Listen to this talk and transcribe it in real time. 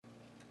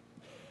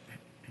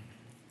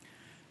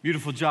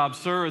Beautiful job,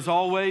 sir, as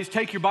always.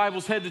 Take your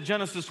Bibles, head to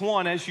Genesis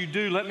 1. As you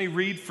do, let me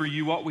read for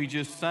you what we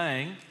just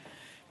sang,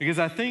 because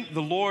I think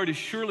the Lord is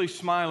surely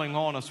smiling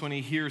on us when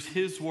He hears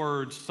His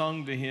words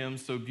sung to Him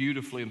so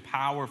beautifully and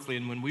powerfully,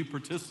 and when we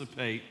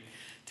participate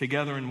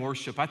together in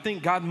worship. I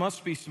think God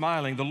must be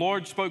smiling. The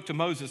Lord spoke to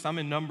Moses. I'm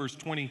in Numbers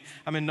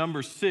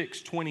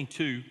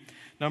 6:22.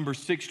 Numbers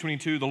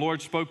 6:22. The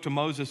Lord spoke to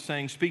Moses,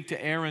 saying, "Speak to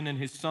Aaron and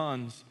his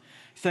sons,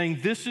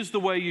 saying, this is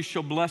the way you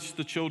shall bless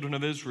the children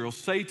of Israel.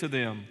 Say to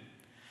them,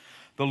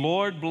 the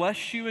Lord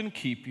bless you and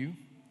keep you.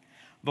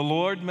 The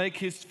Lord make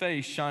His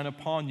face shine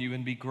upon you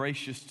and be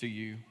gracious to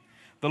you.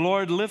 The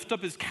Lord lift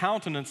up His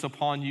countenance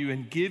upon you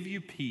and give you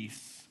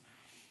peace.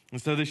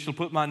 And so they shall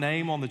put my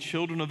name on the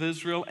children of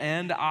Israel,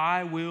 and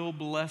I will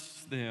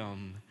bless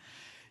them."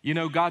 You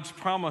know, God's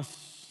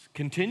promise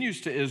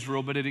continues to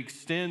Israel, but it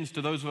extends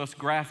to those of us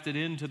grafted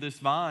into this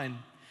vine.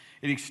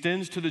 It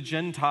extends to the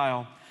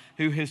Gentile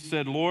who has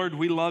said, Lord,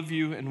 we love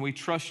you and we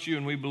trust you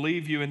and we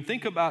believe you. And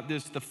think about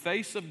this, the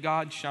face of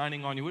God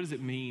shining on you. What does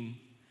it mean?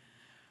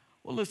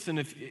 Well, listen,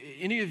 if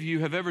any of you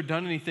have ever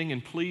done anything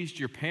and pleased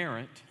your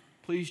parent,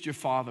 pleased your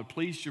father,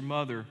 pleased your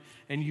mother,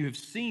 and you have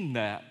seen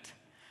that,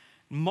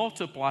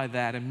 multiply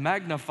that and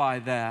magnify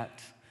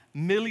that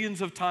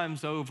millions of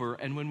times over.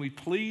 And when we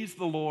please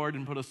the Lord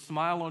and put a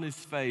smile on His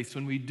face,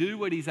 when we do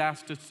what He's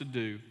asked us to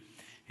do,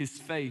 His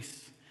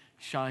face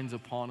shines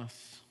upon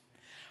us.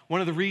 One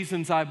of the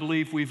reasons I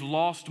believe we've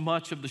lost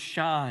much of the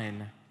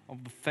shine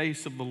of the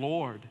face of the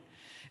Lord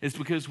is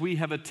because we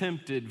have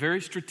attempted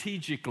very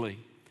strategically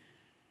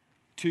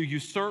to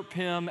usurp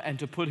Him and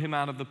to put Him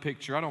out of the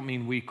picture. I don't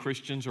mean we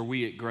Christians or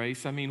we at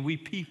Grace. I mean we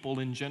people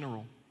in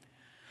general.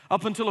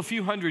 Up until a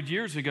few hundred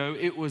years ago,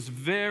 it was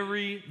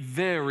very,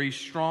 very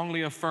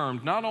strongly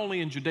affirmed, not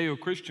only in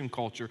Judeo-Christian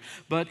culture,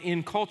 but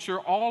in culture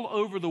all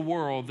over the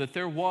world, that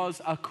there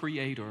was a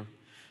creator.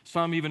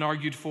 Some even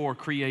argued for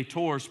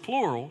creators,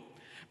 plural.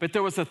 But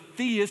there was a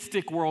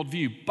theistic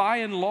worldview. By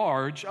and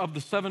large, of the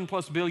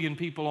 7+ billion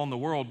people on the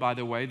world, by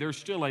the way, there's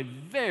still a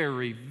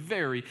very,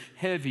 very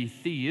heavy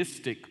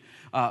theistic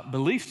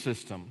belief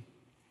system.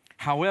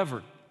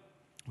 However,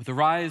 with the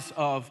rise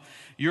of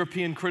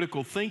European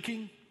critical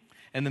thinking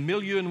and the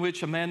milieu in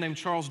which a man named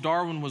Charles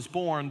Darwin was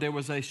born, there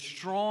was a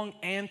strong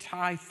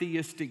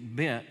anti-theistic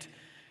bent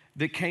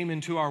that came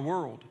into our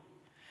world.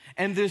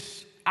 And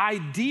this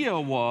idea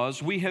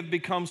was, we have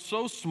become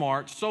so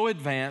smart, so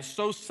advanced,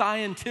 so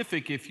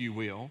scientific, if you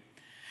will,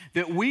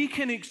 that we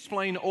can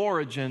explain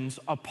origins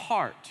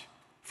apart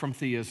from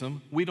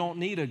theism. We don't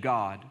need a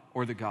God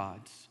or the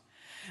gods.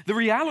 The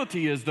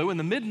reality is, though, in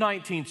the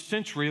mid-19th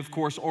century, of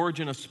course,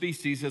 Origin of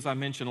Species, as I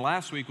mentioned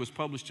last week, was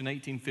published in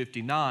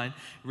 1859,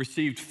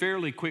 received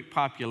fairly quick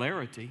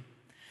popularity.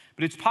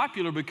 But it's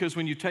popular because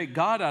when you take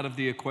God out of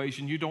the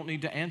equation, you don't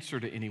need to answer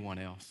to anyone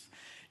else.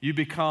 You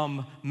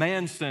become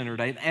man-centered.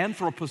 An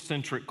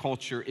anthropocentric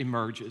culture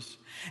emerges.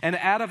 And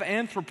out of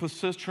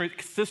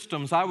anthropocentric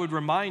systems, I would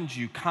remind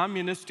you,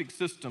 communistic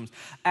systems,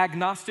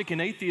 agnostic and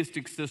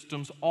atheistic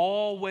systems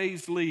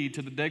always lead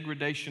to the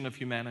degradation of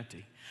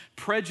humanity.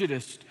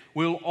 Prejudice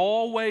will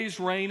always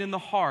reign in the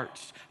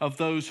hearts of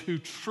those who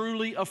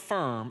truly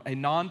affirm a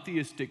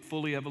non-theistic,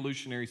 fully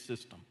evolutionary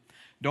system.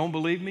 Don't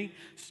believe me?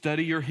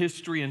 Study your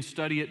history and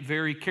study it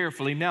very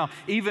carefully. Now,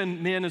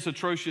 even men as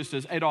atrocious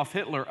as Adolf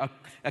Hitler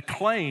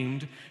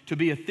acclaimed to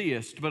be a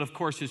theist, but of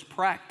course his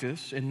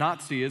practice in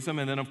Nazism,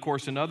 and then of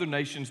course in other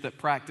nations that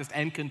practiced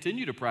and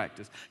continue to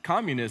practice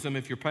communism,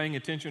 if you're paying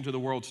attention to the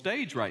world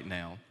stage right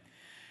now,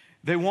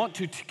 they want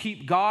to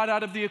keep God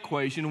out of the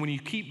equation. When you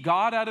keep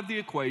God out of the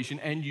equation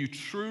and you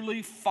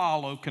truly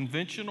follow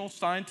conventional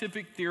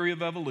scientific theory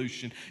of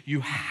evolution,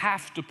 you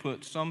have to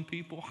put some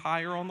people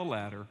higher on the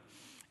ladder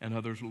and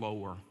others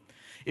lower.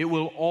 It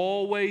will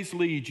always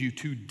lead you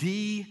to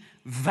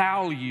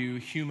devalue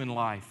human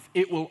life.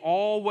 It will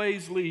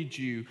always lead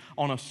you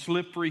on a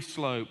slippery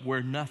slope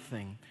where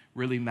nothing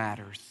really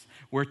matters,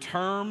 where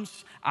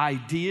terms,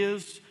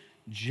 ideas,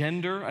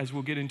 gender, as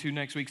we'll get into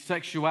next week,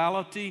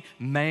 sexuality,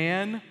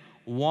 man,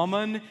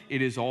 woman,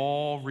 it is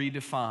all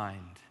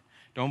redefined.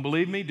 Don't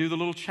believe me? Do the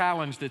little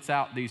challenge that's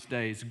out these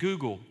days.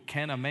 Google,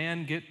 can a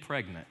man get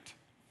pregnant?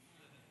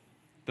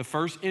 The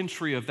first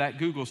entry of that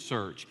Google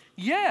search.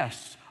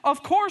 Yes,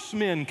 of course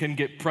men can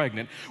get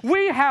pregnant.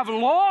 We have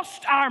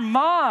lost our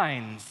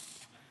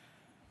minds.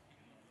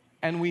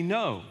 And we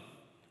know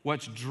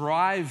what's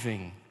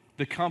driving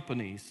the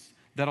companies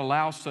that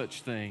allow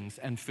such things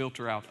and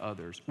filter out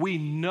others. We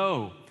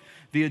know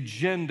the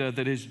agenda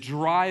that is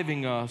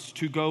driving us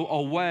to go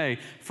away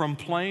from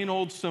plain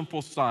old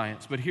simple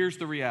science. But here's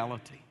the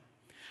reality.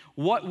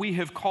 What we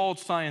have called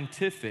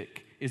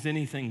scientific is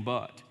anything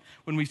but.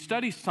 When we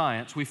study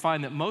science, we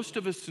find that most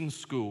of us in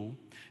school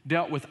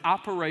dealt with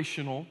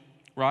operational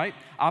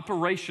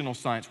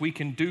science. We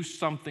can do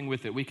something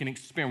with it. We can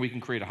experiment. We can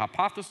create a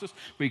hypothesis.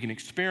 We can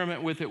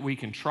experiment with it. We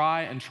can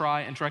try,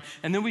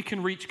 and then we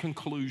can reach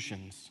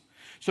conclusions.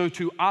 So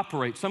to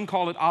operate, some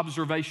call it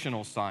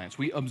observational science.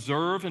 We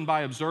observe, and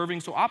by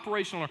observing, so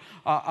operational,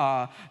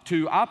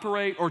 to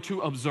operate or to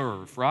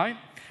observe, right?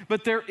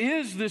 But there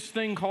is this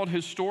thing called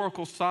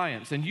historical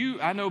science. And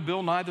I know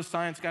Bill Nye, the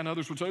science guy, and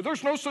others would say,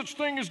 there's no such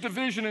thing as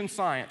division in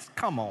science.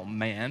 Come on,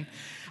 man.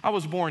 I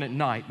was born at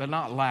night, but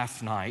not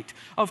last night.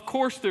 Of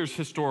course there's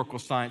historical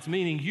science,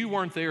 meaning you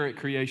weren't there at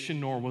creation,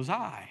 nor was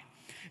I.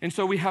 And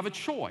so we have a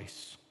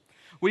choice.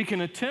 We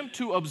can attempt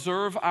to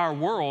observe our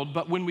world,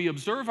 but when we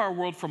observe our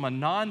world from a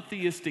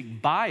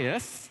non-theistic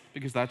bias,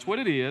 because that's what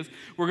it is,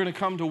 we're going to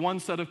come to one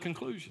set of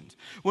conclusions.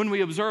 When we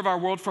observe our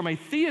world from a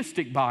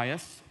theistic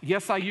bias,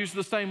 yes, I use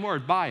the same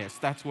word, bias,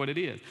 that's what it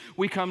is.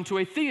 We come to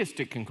a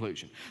theistic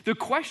conclusion. The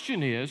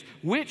question is,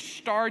 which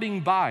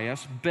starting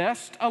bias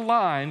best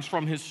aligns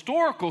from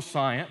historical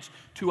science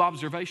to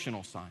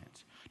observational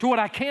science? To what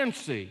I can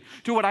see,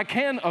 to what I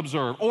can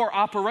observe, or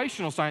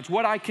operational science,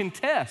 what I can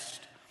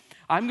test.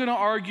 I'm going to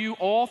argue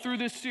all through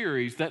this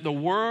series that the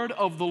word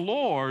of the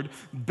Lord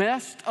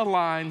best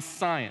aligns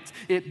science.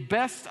 It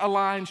best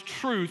aligns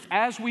truth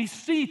as we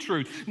see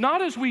truth,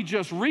 not as we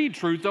just read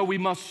truth, though we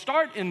must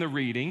start in the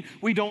reading.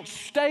 We don't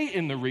stay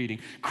in the reading.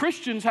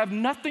 Christians have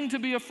nothing to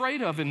be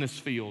afraid of in this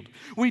field.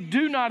 We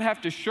do not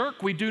have to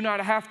shirk. We do not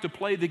have to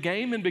play the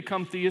game and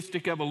become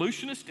theistic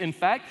evolutionists. In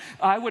fact,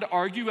 I would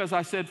argue, as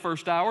I said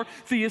first hour,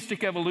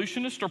 theistic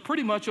evolutionists are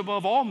pretty much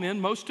above all men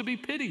most to be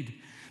pitied.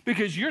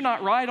 Because you're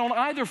not right on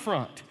either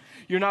front.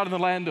 You're not in the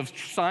land of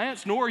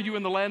science, nor are you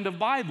in the land of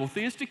Bible.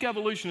 Theistic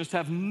evolutionists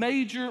have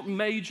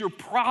major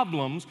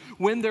problems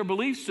when their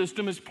belief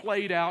system is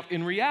played out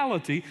in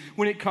reality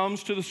when it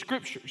comes to the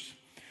scriptures.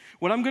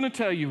 What I'm going to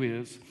tell you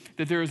is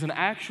that there is an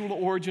actual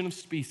origin of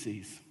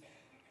species.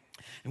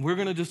 And we're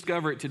going to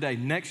discover it today.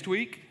 Next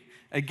week,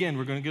 again,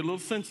 we're going to get a little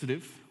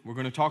sensitive. We're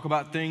going to talk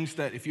about things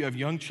that if you have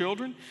young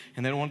children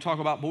and they don't want to talk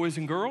about boys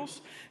and girls,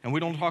 and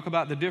we don't talk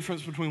about the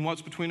difference between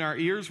what's between our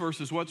ears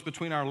versus what's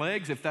between our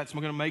legs, if that's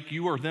going to make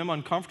you or them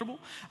uncomfortable,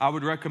 I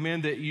would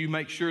recommend that you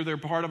make sure they're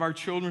part of our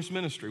children's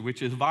ministry,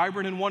 which is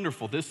vibrant and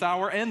wonderful this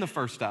hour and the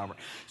first hour.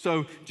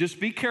 So just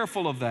be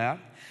careful of that.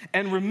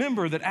 And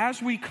remember that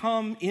as we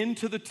come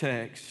into the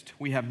text,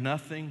 we have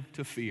nothing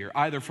to fear,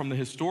 either from the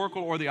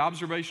historical or the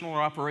observational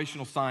or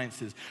operational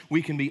sciences.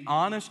 We can be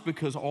honest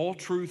because all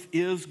truth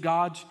is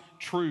God's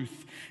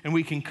truth. And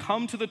we can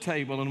come to the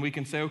table and we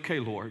can say, okay,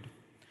 Lord,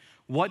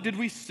 what did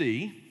we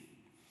see?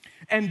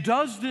 And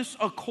does this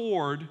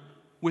accord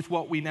with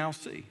what we now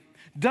see?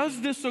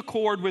 Does this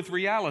accord with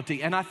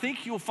reality? And I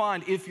think you'll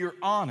find, if you're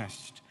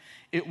honest,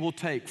 it will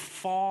take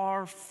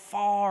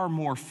far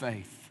more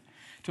faith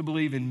to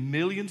believe in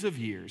millions of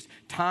years,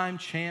 time,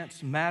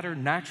 chance, matter,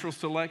 natural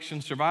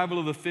selection, survival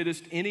of the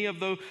fittest, any of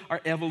those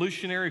are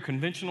evolutionary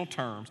conventional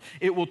terms.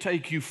 It will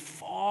take you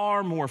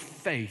far more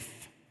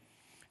faith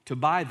to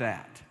buy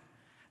that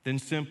than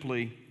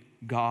simply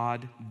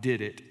God did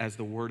it as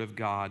the Word of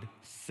God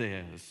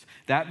says.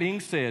 That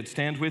being said,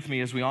 stand with me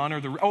as we honor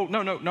the... Oh,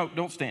 no,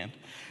 don't stand.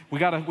 We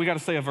gotta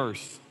say a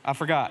verse. I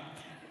forgot.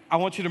 I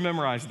want you to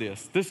memorize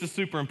this. This is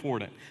super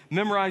important.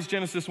 Memorize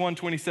Genesis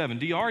 1:27.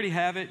 Do you already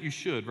have it? You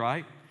should,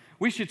 right?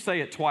 We should say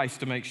it twice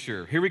to make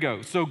sure. Here we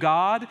go. So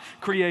God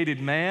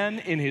created man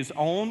in his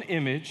own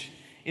image.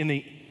 In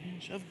the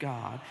image of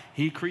God,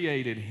 he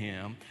created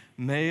him.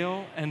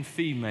 Male and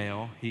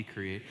female, he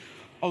created.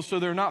 Oh, so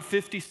there are not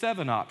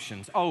 57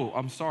 options. Oh,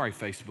 I'm sorry,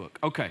 Facebook.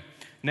 Okay,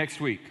 next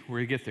week, we're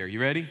going to get there.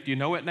 You ready? Do you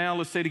know it now?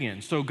 Let's say it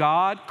again. So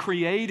God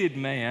created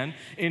man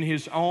in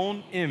his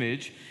own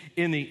image.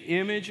 In the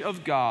image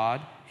of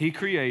God, he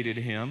created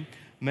him.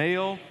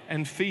 Male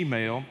and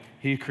female,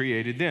 he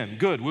created them.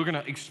 Good. We're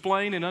going to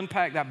explain and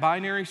unpack that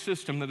binary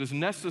system that is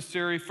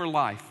necessary for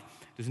life.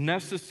 Is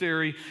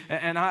necessary.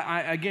 And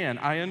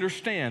I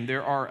understand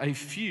there are a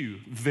few,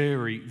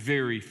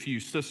 very few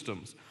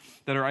systems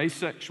that are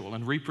asexual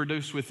and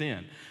reproduce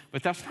within.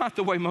 But that's not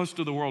the way most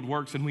of the world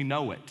works, and we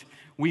know it.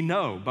 We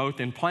know, both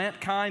in plant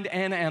kind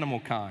and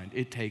animal kind,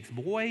 it takes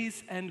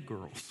boys and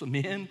girls,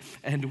 men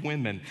and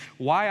women.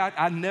 Why?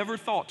 I never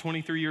thought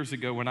 23 years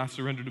ago when I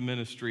surrendered to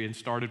ministry and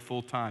started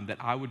full time that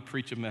I would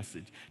preach a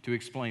message to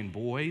explain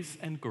boys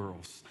and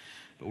girls.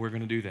 But we're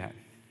going to do that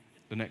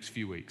the next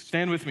few weeks.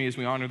 Stand with me as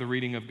we honor the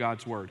reading of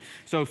God's Word.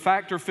 So,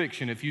 fact or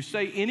fiction, if you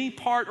say any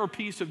part or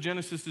piece of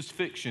Genesis is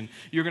fiction,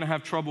 you're going to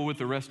have trouble with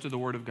the rest of the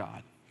Word of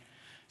God.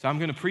 So I'm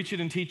going to preach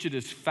it and teach it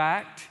as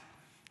fact,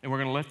 and we're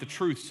going to let the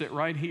truth sit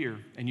right here,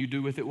 and you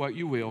do with it what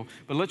you will.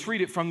 But let's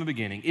read it from the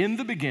beginning. In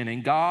the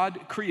beginning,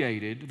 God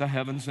created the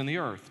heavens and the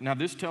earth. Now,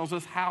 this tells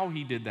us how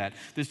he did that.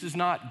 This is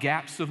not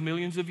gaps of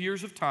millions of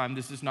years of time.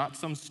 This is not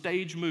some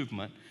stage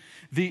movement.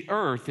 The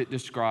earth, it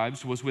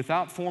describes, was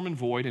without form and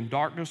void, and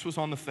darkness was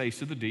on the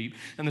face of the deep,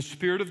 and the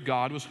Spirit of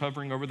God was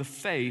hovering over the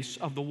face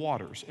of the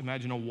waters.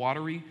 Imagine a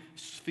watery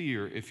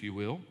sphere, if you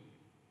will.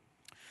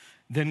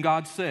 Then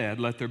God said,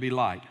 let there be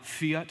light.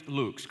 Fiat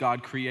lux.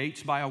 God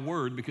creates by a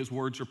word because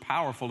words are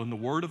powerful, and the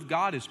word of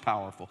God is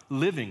powerful,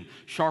 living,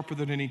 sharper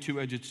than any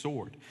two-edged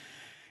sword.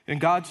 And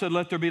God said,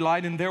 let there be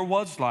light, and there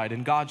was light.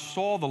 And God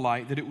saw the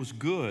light, that it was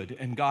good,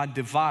 and God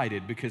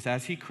divided, because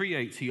as he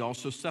creates, he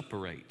also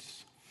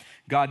separates.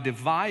 God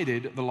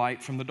divided the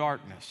light from the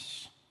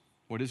darkness.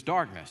 What is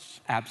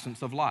darkness?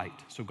 Absence of light.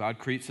 So God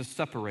creates a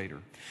separator.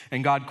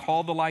 And God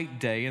called the light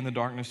day, and the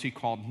darkness he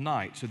called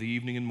night. So the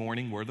evening and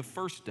morning were the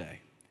first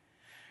day.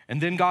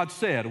 And then God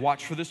said,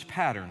 watch for this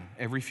pattern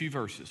every few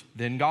verses.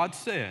 Then God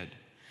said,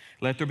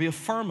 let there be a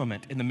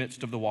firmament in the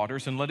midst of the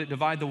waters, and let it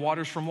divide the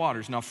waters from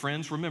waters. Now,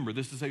 friends, remember,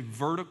 this is a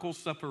vertical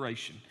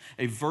separation,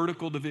 a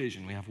vertical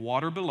division. We have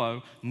water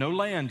below, no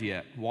land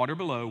yet. Water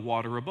below,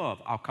 water above.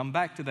 I'll come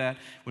back to that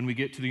when we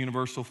get to the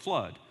universal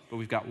flood. But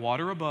we've got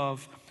water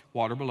above,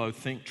 water below.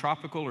 Think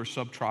tropical or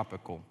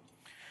subtropical.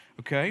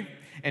 Okay?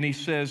 And he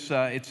says,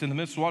 it's in the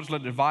midst of waters,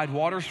 let it divide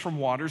waters from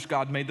waters.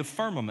 God made the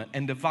firmament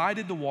and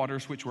divided the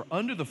waters which were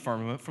under the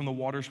firmament from the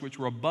waters which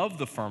were above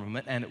the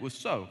firmament, and it was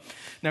so.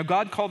 Now,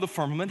 God called the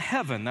firmament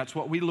heaven. That's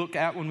what we look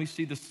at when we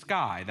see the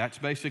sky. That's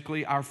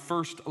basically our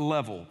first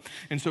level.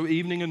 And so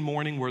evening and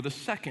morning were the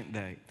second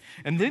day.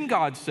 And then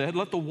God said,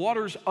 let the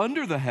waters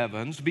under the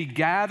heavens be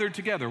gathered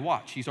together.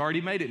 Watch, he's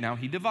already made it now.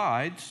 He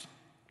divides.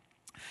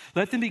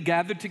 Let them be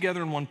gathered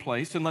together in one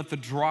place, and let the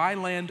dry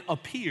land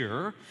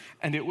appear,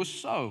 and it was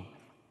so.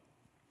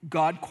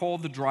 God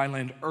called the dry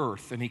land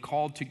earth, and he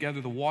called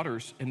together the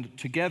waters, and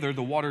together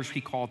the waters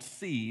he called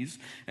seas,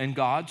 and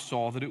God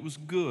saw that it was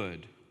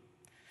good.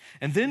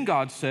 And then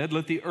God said,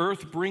 let the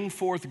earth bring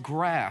forth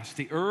grass,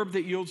 the herb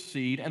that yields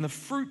seed, and the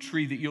fruit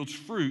tree that yields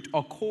fruit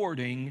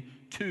according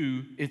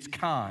to its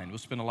kind. We'll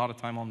spend a lot of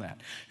time on that.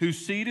 Whose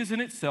seed is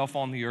in itself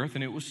on the earth,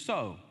 and it was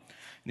so.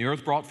 And the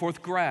earth brought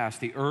forth grass,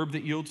 the herb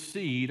that yields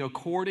seed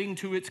according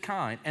to its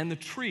kind, and the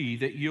tree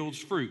that yields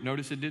fruit.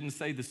 Notice it didn't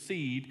say the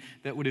seed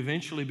that would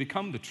eventually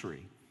become the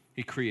tree.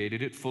 He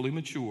created it fully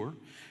mature,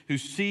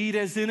 whose seed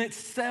is in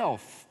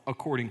itself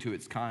according to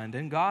its kind.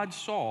 And God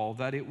saw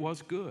that it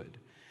was good.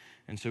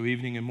 And so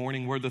evening and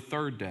morning were the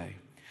third day.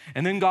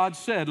 And then God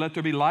said, let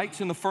there be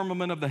lights in the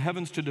firmament of the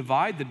heavens to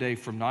divide the day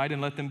from night,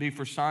 and let them be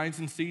for signs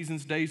and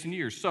seasons, days and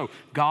years. So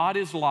God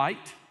is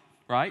light.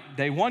 Right?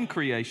 Day one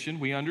creation,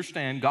 we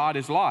understand God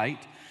is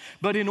light.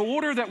 But in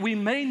order that we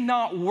may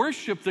not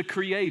worship the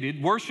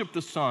created, worship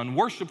the sun,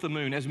 worship the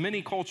moon, as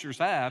many cultures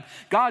have,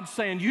 God's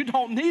saying you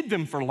don't need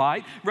them for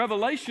light.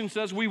 Revelation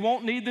says we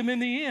won't need them in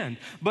the end.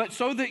 But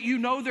so that you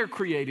know they're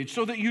created,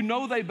 so that you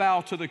know they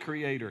bow to the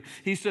Creator.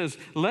 He says,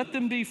 let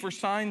them be for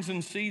signs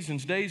and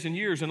seasons, days and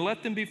years, and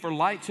let them be for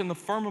lights in the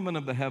firmament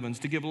of the heavens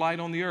to give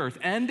light on the earth.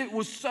 And it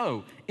was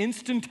so.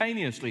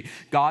 Instantaneously,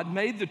 God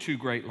made the two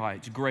great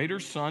lights, greater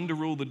sun to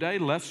rule the day,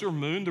 lesser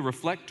moon, the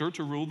reflector,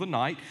 to rule the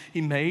night.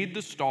 He made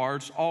the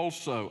stars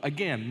also.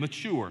 Again,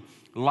 mature,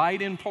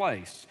 light in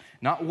place,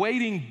 not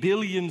waiting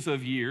billions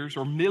of years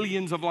or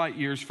millions of light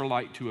years for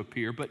light to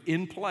appear, but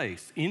in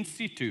place, in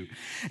situ.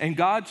 And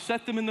God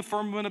set them in the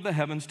firmament of the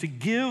heavens to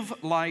give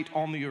light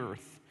on the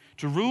earth,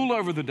 to rule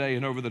over the day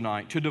and over the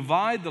night, to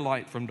divide the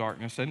light from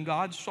darkness. And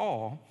God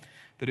saw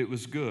that it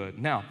was good.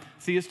 Now,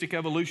 theistic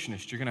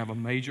evolutionists, you're going to have a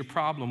major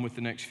problem with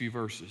the next few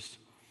verses.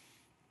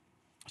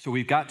 So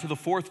we've got to the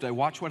fourth day.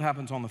 Watch what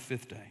happens on the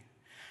fifth day.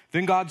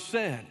 Then God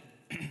said,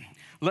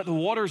 let the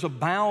waters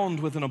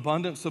abound with an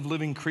abundance of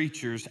living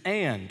creatures,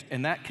 and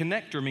that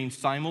connector means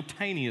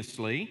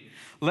simultaneously,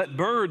 let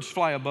birds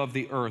fly above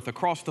the earth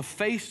across the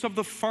face of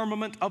the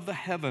firmament of the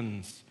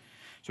heavens.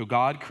 So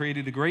God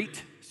created the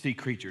great sea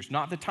creatures,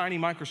 not the tiny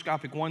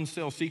microscopic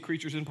one-cell sea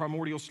creatures in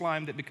primordial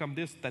slime that become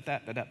this,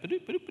 that.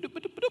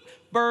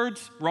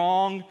 Birds,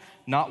 wrong,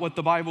 not what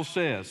the Bible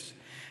says.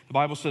 The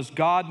Bible says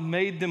God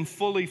made them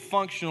fully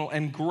functional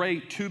and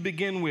great to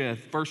begin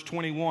with. Verse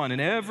 21,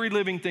 and every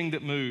living thing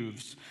that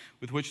moves,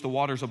 with which the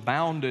waters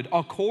abounded,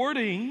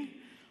 according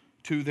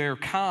to their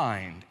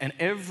kind, and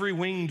every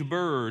winged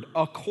bird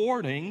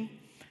according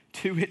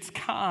to its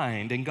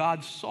kind. And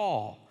God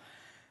saw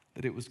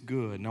that it was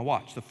good. Now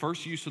watch, the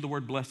first use of the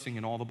word blessing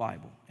in all the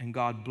Bible. And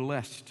God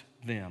blessed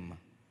them,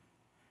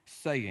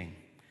 saying,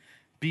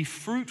 be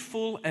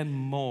fruitful and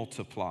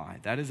multiply.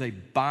 That is a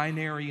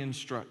binary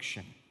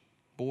instruction.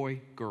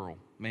 Boy, girl,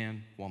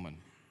 man, woman,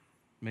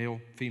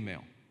 male,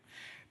 female.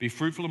 Be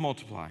fruitful and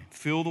multiply.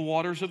 Fill the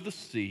waters of the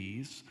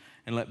seas,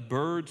 and let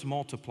birds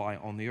multiply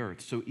on the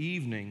earth. So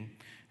evening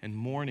and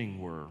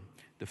morning were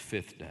the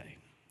fifth day.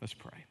 Let's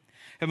pray.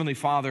 Heavenly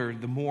Father,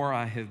 the more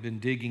I have been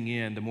digging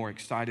in, the more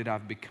excited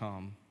I've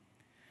become.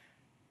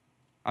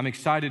 I'm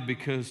excited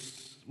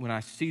because when I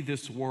see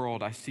this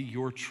world, I see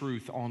your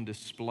truth on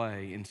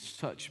display in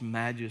such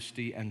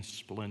majesty and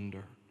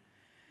splendor.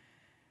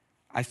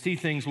 I see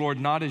things, Lord,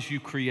 not as you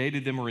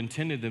created them or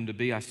intended them to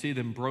be. I see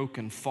them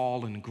broken,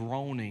 fallen,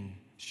 groaning,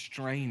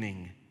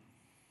 straining.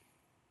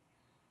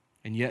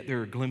 And yet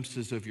there are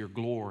glimpses of your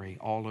glory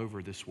all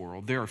over this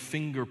world. There are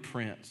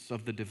fingerprints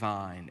of the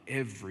divine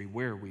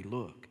everywhere we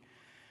look.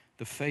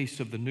 The face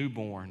of the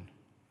newborn,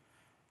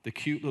 the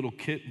cute little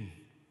kitten,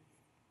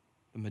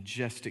 the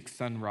majestic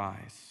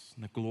sunrise,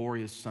 and the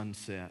glorious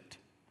sunset.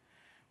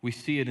 We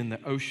see it in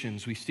the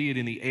oceans. We see it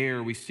in the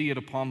air. We see it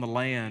upon the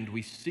land.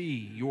 We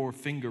see your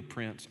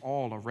fingerprints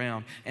all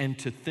around. And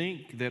to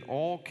think that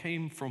all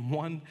came from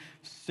one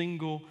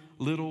single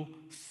little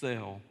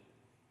cell.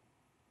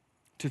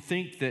 To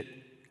think that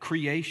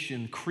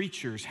creation,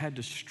 creatures had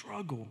to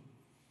struggle,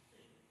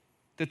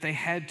 that they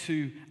had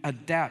to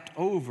adapt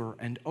over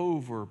and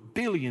over,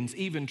 billions,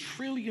 even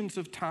trillions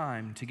of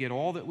times to get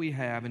all that we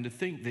have, and to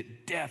think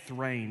that death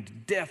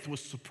reigned, death was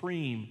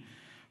supreme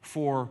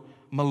for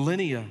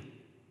millennia.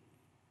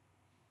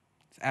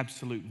 It's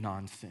absolute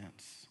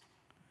nonsense.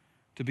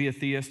 To be a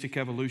theistic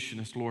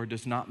evolutionist, Lord,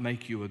 does not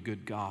make you a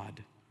good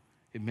God.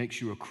 It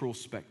makes you a cruel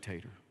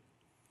spectator.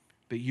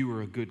 But you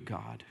are a good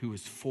God who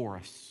is for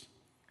us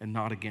and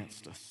not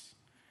against us.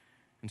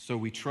 And so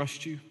we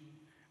trust you,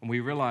 and we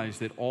realize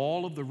that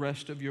all of the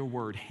rest of your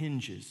word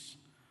hinges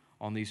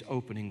on these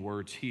opening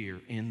words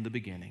here in the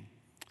beginning.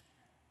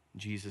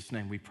 In Jesus'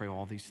 name we pray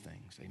all these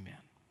things. Amen.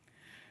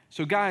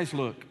 So guys,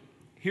 look,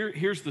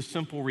 here's the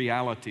simple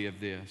reality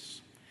of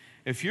this.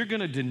 If you're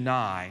going to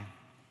deny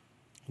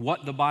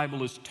what the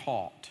Bible is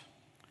taught,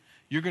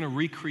 you're going to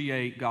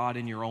recreate God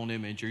in your own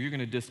image, or you're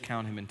going to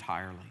discount him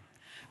entirely.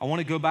 I want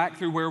to go back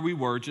through where we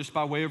were just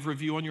by way of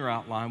review on your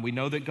outline. We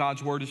know that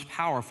God's word is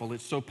powerful.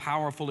 It's so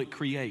powerful it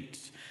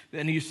creates.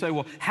 And you say,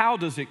 well, how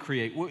does it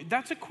create? Well,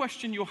 that's a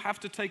question you'll have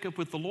to take up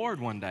with the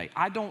Lord one day.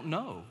 I don't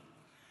know.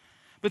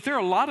 But there are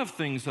a lot of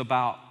things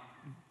about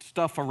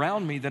stuff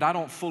around me that I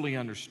don't fully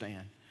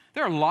understand.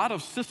 There are a lot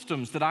of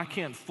systems that I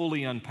can't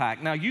fully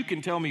unpack. Now, you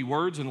can tell me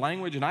words and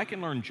language, and I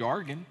can learn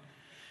jargon.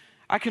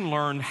 I can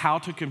learn how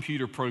to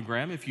computer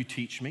program if you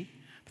teach me.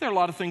 But there are a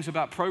lot of things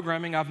about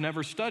programming I've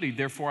never studied,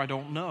 therefore I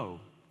don't know.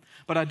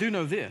 But I do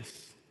know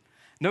this.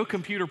 No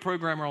computer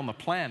programmer on the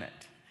planet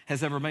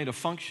has ever made a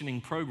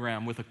functioning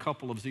program with a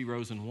couple of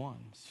zeros and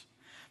ones.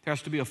 There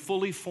has to be a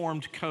fully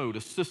formed code,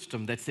 a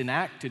system that's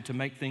enacted to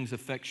make things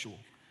effectual.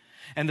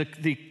 And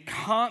the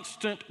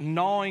constant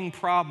gnawing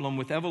problem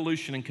with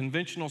evolution and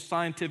conventional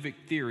scientific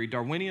theory,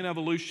 Darwinian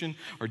evolution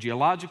or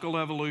geological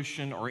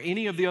evolution or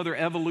any of the other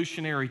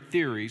evolutionary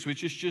theories,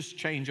 which is just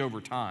change over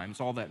time,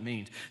 is all that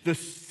means. The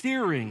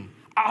searing,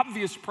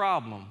 obvious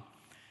problem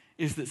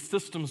is that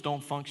systems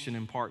don't function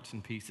in parts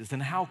and pieces.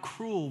 And how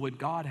cruel would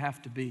God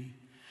have to be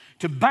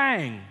to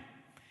bang,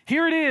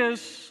 here it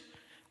is,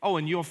 oh,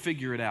 and you'll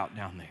figure it out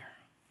down there.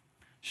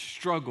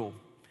 Struggle,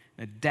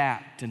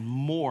 adapt, and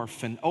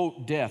morph, and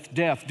oh, death,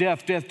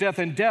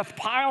 and death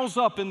piles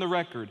up in the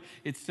record.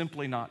 It's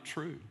simply not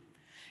true.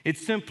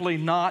 It's simply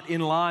not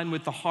in line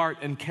with the heart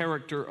and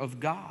character of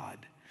God.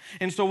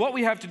 And so what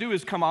we have to do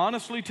is come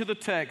honestly to the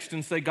text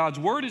and say God's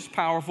word is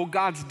powerful,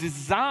 God's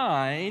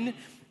design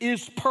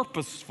is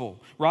purposeful,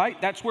 right?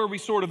 That's where we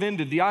sort of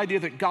ended, the idea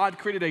that God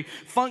created a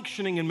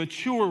functioning and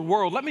mature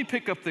world. Let me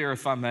pick up there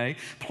if I may.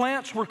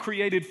 Plants were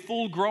created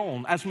full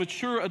grown as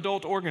mature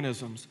adult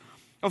organisms.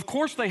 Of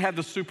course, they had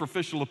the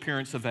superficial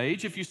appearance of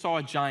age. If you saw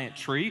a giant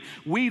tree,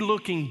 we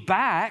looking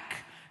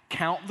back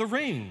count the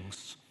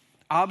rings.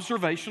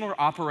 Observational or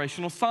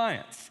operational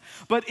science.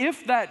 But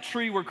if that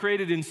tree were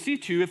created in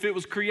situ, if it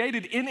was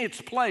created in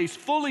its place,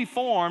 fully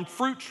formed,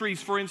 fruit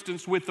trees, for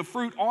instance, with the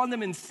fruit on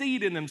them and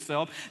seed in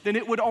themselves, then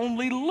it would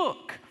only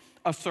look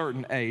a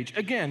certain age.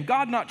 Again,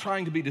 God not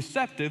trying to be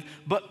deceptive,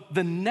 but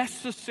the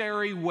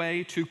necessary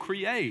way to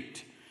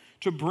create,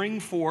 to bring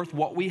forth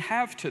what we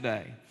have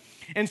today.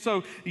 And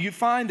so you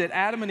find that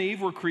Adam and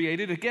Eve were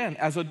created, again,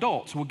 as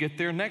adults. We'll get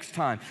there next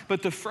time.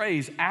 But the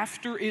phrase,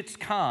 after its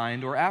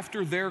kind, or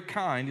after their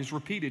kind, is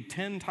repeated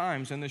 10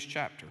 times in this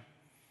chapter.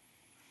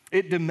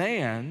 It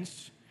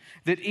demands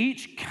that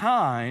each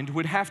kind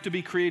would have to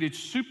be created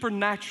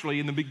supernaturally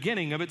in the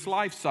beginning of its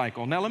life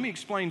cycle. Now, let me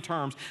explain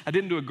terms. I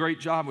didn't do a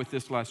great job with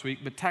this last week,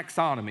 but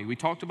taxonomy. We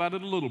talked about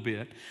it a little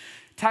bit.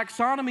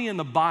 Taxonomy in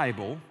the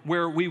Bible,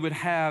 where we would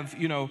have,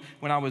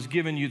 when I was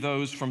giving you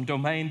those from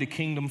domain to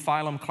kingdom,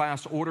 phylum,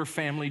 class, order,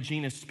 family,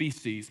 genus,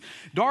 species.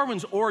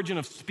 Darwin's origin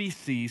of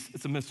species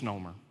is a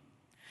misnomer.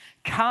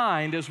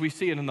 Kind, as we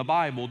see it in the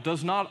Bible,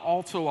 does not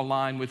also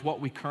align with what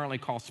we currently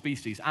call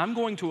species. I'm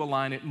going to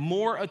align it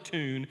more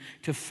attuned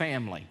to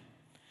family.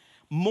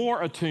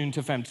 More attuned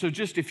to family. So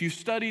just if you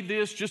study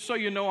this, just so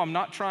you know, I'm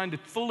not trying to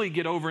fully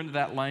get over into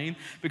that lane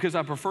because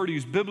I prefer to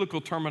use biblical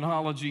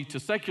terminology to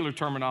secular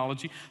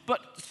terminology.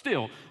 But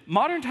still,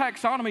 modern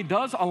taxonomy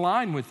does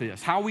align with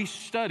this, how we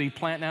study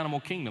plant and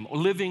animal kingdom,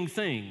 living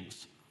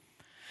things.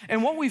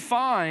 And what we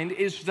find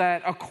is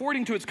that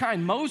according to its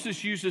kind,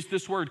 Moses uses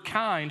this word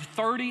kind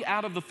 30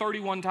 out of the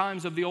 31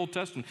 times of the Old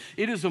Testament.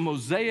 It is a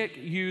Mosaic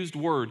used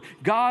word.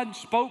 God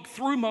spoke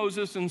through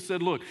Moses and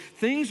said, look,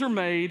 things are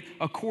made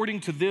according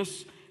to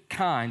this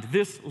kind,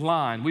 this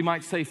line. We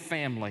might say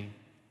family.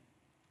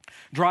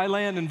 Dry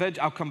land and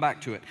I'll come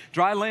back to it.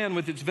 Dry land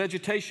with its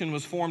vegetation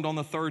was formed on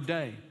the third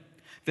day.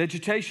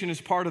 Vegetation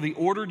is part of the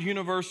ordered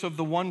universe of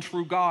the one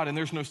true God, and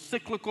there's no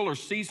cyclical or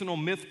seasonal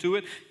myth to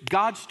it.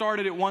 God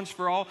started it once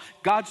for all.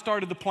 God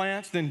started the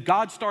plants, then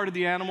God started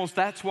the animals.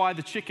 That's why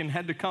the chicken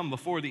had to come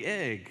before the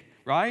egg,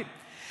 right?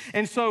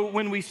 And so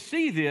when we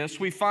see this,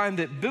 we find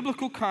that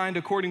biblical kind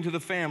according to the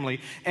family,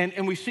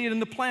 and we see it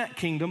in the plant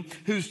kingdom,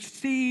 whose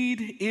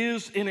seed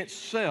is in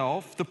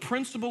itself the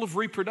principle of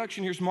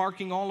reproduction. Here's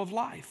marking all of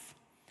life.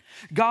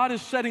 God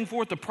is setting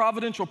forth the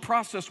providential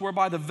process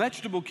whereby the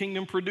vegetable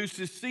kingdom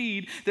produces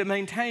seed that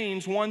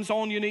maintains one's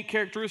own unique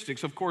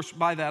characteristics. Of course,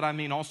 by that I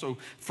mean also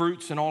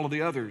fruits and all of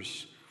the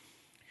others.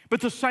 But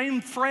the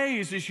same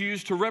phrase is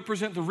used to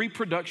represent the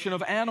reproduction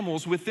of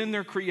animals within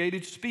their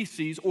created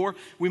species, or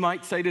we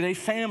might say today,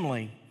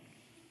 family.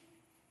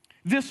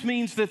 This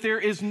means that there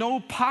is no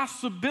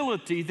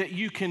possibility that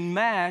you can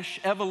mash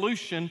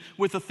evolution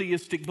with a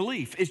theistic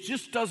belief. It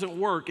just doesn't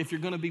work if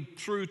you're going to be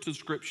true to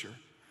Scripture.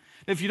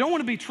 If you don't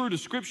want to be true to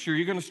Scripture,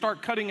 you're going to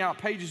start cutting out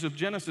pages of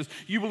Genesis.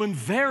 You will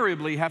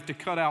invariably have to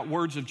cut out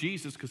words of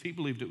Jesus because he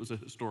believed it was a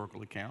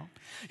historical account.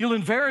 You'll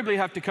invariably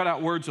have to cut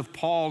out words of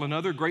Paul and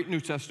other great New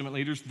Testament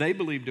leaders. They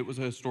believed it was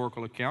a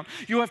historical account.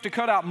 You'll have to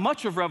cut out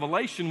much of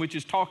Revelation, which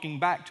is talking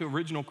back to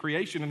original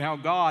creation and how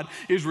God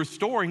is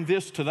restoring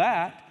this to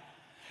that.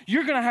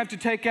 You're going to have to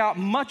take out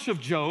much of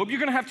Job. You're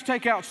going to have to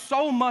take out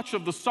so much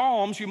of the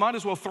Psalms, you might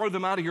as well throw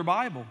them out of your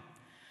Bible.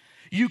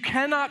 You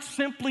cannot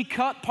simply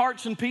cut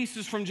parts and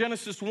pieces from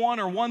Genesis 1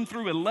 or 1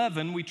 through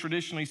 11, we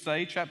traditionally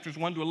say, chapters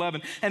 1 to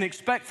 11, and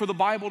expect for the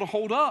Bible to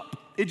hold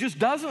up. It just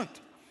doesn't.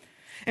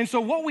 And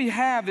so what we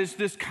have is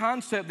this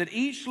concept that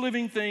each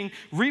living thing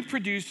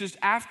reproduces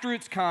after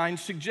its kind,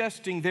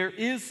 suggesting there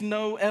is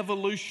no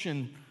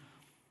evolution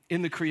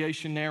in the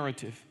creation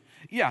narrative.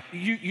 Yeah,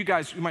 you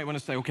guys, you might want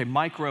to say, okay,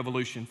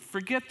 microevolution.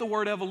 Forget the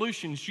word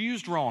evolution. It's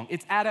used wrong.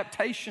 It's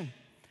adaptation.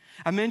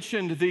 I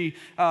mentioned the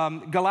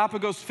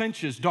Galapagos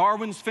finches,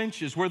 Darwin's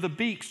finches, where the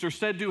beaks are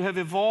said to have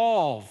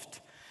evolved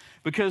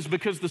because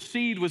the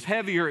seed was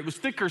heavier, it was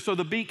thicker, so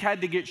the beak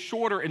had to get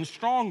shorter and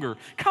stronger.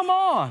 Come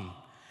on.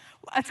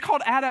 That's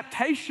called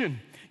adaptation.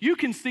 You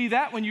can see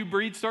that when you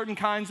breed certain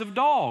kinds of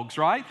dogs,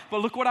 right?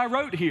 But look what I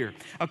wrote here.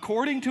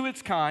 According to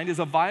its kind is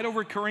a vital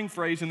recurring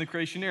phrase in the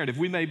creation narrative.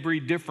 We may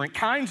breed different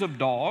kinds of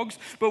dogs,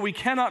 but we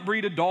cannot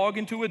breed a dog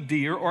into a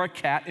deer or a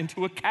cat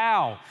into a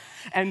cow.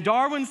 And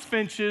Darwin's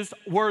finches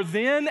were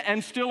then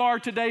and still are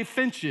today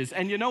finches.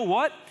 And you know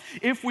what?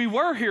 If we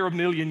were here a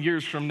million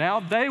years from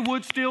now, they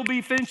would still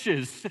be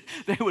finches.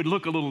 They would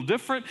look a little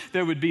different.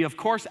 There would be, of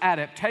course,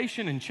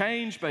 adaptation and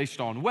change based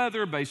on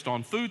weather, based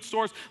on food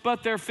source,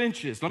 but they're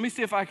finches. Let me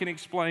see if I can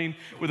explain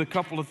with a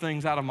couple of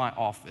things out of my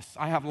office.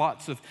 I have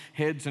lots of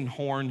heads and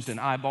horns and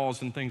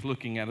eyeballs and things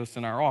looking at us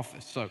in our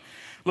office. So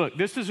look,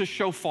 this is a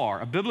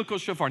shofar, a biblical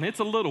shofar, and it's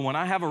a little one.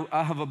 I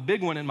have a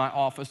big one in my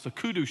office, a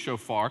kudu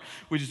shofar,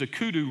 which is a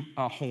kudu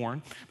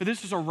horn. But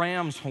this is a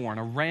ram's horn,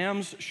 a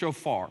ram's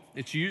shofar.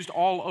 It's used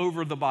all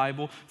over the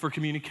Bible for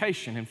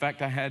communication. In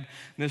fact, I had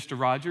Mr.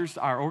 Rogers,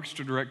 our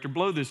orchestra director,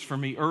 blow this for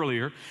me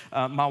earlier.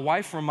 My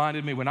wife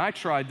reminded me when I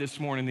tried this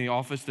morning in the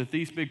office that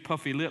these big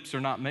puffy lips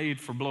are not made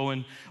for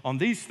blowing on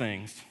these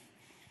things.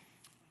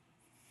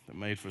 They're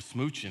made for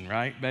smooching,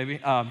 right, baby?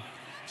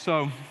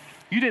 So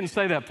you didn't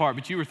say that part,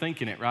 but you were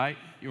thinking it, right?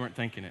 You weren't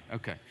thinking it.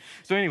 Okay.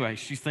 So anyway,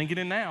 she's thinking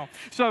it now.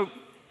 So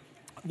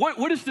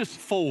what is this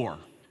for?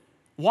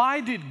 Why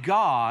did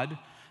God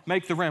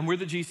make the ram? We're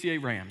the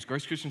GCA Rams,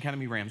 Grace Christian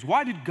Academy Rams.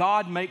 Why did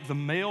God make the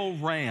male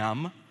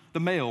ram, the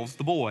males,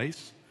 the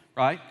boys,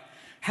 right,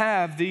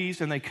 have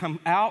these and they come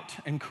out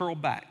and curl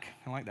back?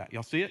 I like that.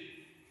 Y'all see it?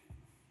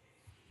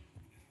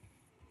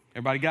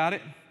 Everybody got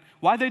it?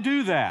 Why'd they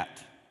do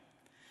that?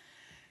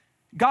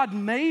 God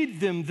made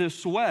them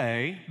this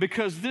way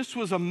because this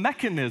was a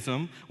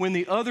mechanism when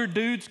the other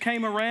dudes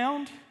came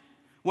around.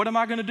 What am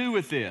I going to do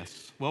with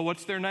this? Well,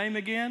 what's their name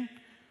again?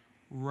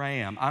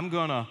 Ram. I'm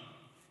going to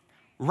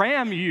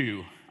ram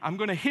you. I'm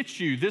going to hit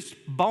you. This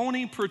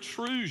bony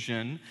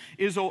protrusion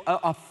is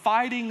a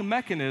fighting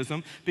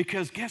mechanism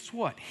because guess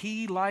what?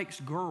 He likes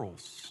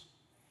girls.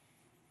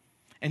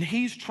 And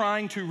he's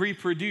trying to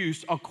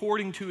reproduce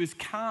according to his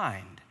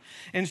kind.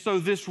 And so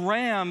this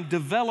ram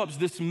develops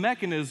this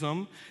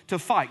mechanism to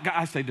fight.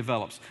 I say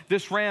develops.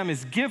 This ram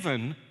is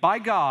given by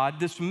God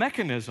this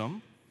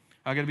mechanism.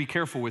 I got to be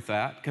careful with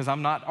that because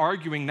I'm not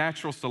arguing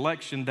natural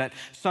selection that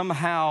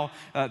somehow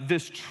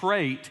this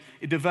trait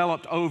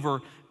developed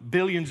over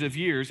billions of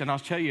years. And I'll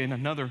tell you in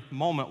another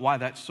moment why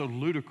that's so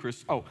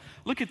ludicrous. Oh,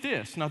 look at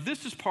this. Now,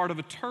 this is part of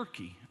a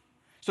turkey.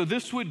 So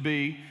this would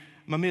be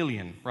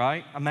mammalian,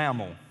 right? A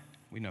mammal.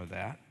 We know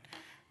that.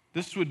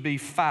 This would be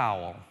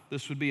fowl.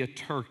 This would be a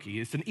turkey.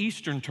 It's an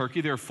eastern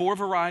turkey. There are 4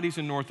 varieties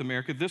in North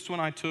America. This one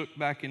I took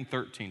back in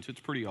 13, so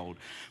it's pretty old.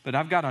 But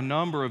I've got a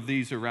number of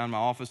these around my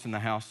office in the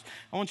house.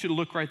 I want you to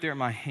look right there at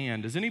my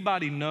hand. Does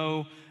anybody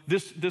know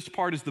this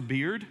part is the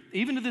beard?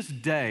 Even to this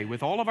day,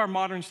 with all of our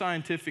modern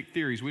scientific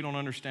theories, we don't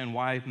understand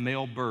why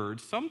male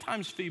birds,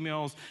 sometimes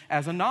females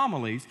as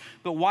anomalies,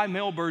 but why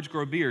male birds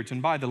grow beards.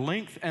 And by the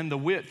length and the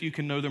width, you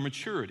can know their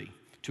maturity.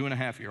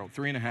 2.5-year-old,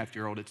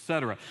 3.5-year-old,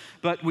 etc.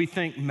 But we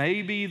think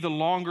maybe the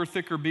longer,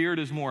 thicker beard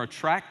is more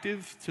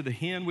attractive to the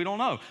hen. We don't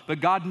know. But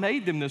God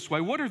made them this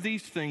way. What are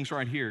these things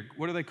right here?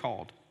 What are they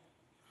called?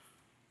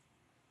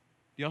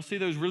 Y'all see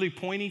those really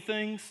pointy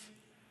things?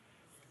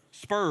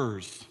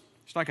 Spurs.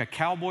 It's like a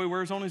cowboy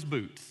wears on his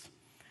boots.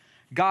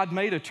 God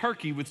made a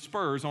turkey with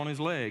spurs on his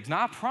legs.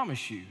 Now, I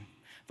promise you,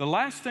 the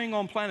last thing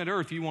on planet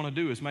Earth you want to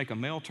do is make a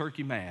male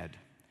turkey mad.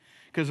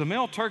 Because a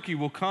male turkey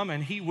will come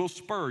and he will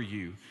spur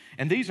you.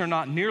 And these are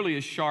not nearly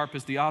as sharp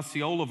as the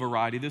Osceola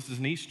variety. This is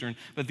an Eastern,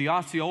 but the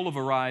Osceola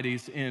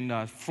varieties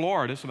in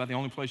Florida, it's about the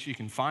only place you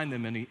can find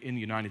them in the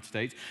United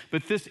States.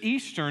 But this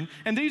Eastern,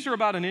 and these are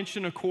about 1.25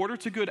 inches.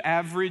 It's a good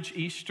average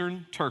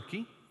Eastern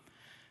turkey.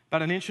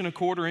 About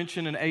 1.25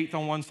 inches, 1.1 inches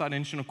on one side, 1.25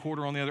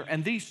 inches on the other.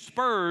 And these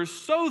spurs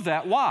so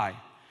that, why?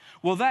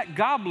 Well, that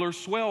gobbler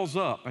swells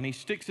up and he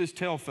sticks his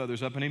tail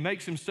feathers up and he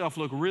makes himself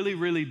look really,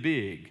 really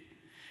big.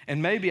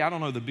 And maybe, I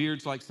don't know, the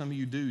beard's like some of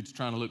you dudes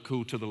trying to look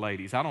cool to the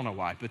ladies. I don't know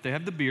why, but they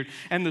have the beard.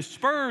 And the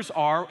spurs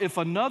are, if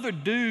another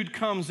dude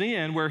comes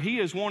in where he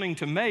is wanting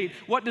to mate,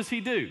 what does he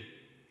do?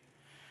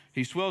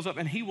 He swells up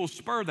and he will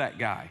spur that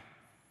guy.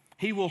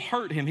 He will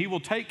hurt him. He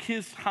will take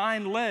his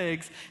hind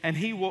legs and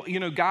he will,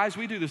 guys,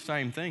 we do the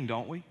same thing,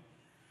 don't we?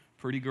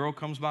 Pretty girl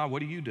comes by,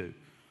 what do?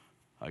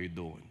 How you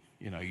doing?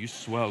 You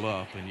swell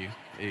up and you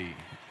eat.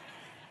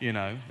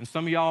 And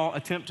some of y'all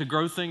attempt to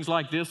grow things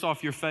like this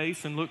off your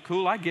face and look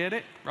cool. I get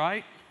it,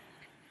 right?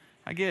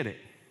 I get it.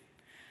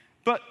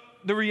 But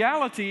the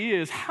reality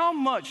is how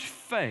much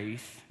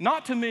faith,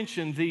 not to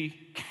mention the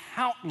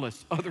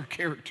countless other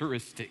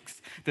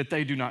characteristics that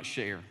they do not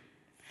share,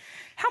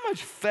 how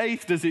much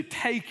faith does it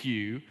take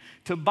you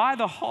to buy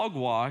the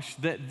hogwash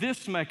that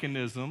this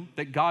mechanism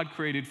that God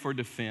created for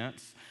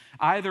defense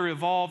either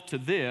evolved to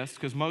this,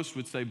 because most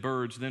would say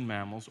birds, then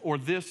mammals, or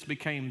this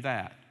became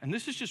that? And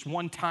this is just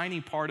one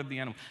tiny part of the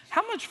animal.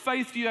 How much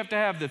faith do you have to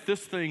have that this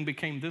thing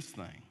became this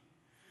thing?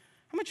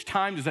 How much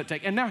time does that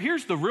take? And now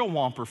here's the real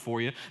whomper for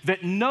you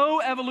that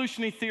no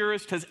evolutionary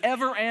theorist has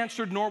ever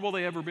answered, nor will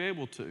they ever be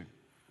able to.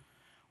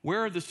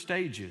 Where are the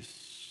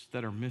stages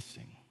that are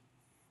missing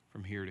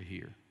from here to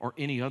here, or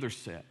any other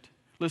set?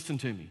 Listen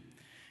to me.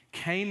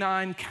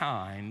 Canine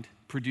kind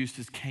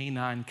produces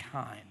canine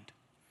kind.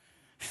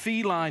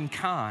 Feline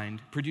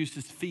kind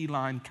produces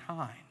feline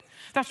kind.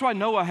 That's why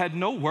Noah had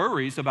no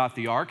worries about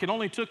the ark. It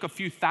only took a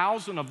few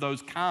thousand of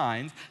those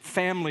kinds,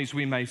 families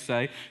we may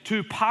say,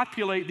 to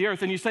populate the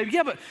earth. And you say,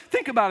 yeah, but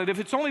think about it. If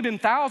it's only been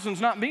thousands,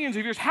 not millions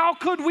of years, how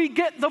could we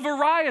get the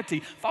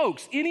variety?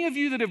 Folks, any of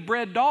you that have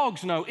bred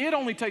dogs know it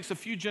only takes a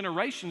few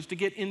generations to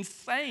get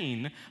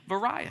insane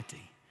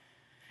variety.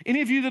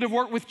 Any of you that have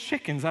worked with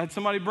chickens, I had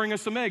somebody bring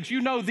us some eggs, you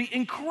know the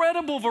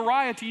incredible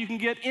variety you can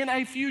get in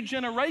a few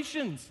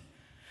generations.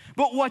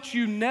 But what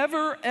you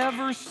never,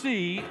 ever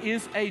see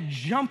is a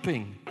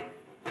jumping,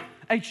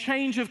 a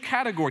change of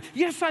category.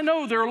 Yes, I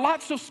know there are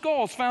lots of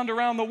skulls found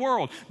around the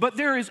world, but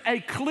there is a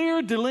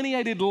clear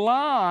delineated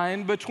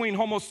line between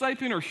Homo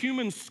sapien or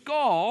human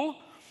skull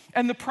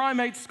and the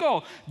primate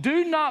skull.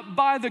 Do not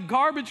buy the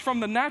garbage from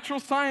the natural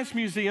science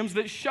museums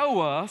that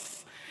show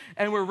us,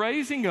 and we're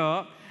raising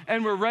up,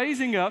 and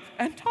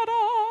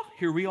ta-da,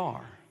 here we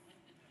are.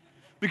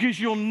 Because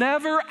you'll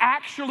never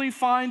actually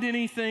find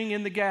anything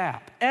in the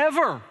gap,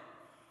 ever.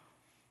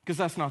 Because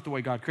that's not the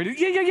way God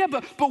created it. Yeah,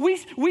 but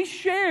we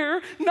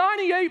share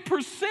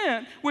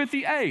 98% with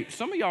the 8.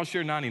 Some of y'all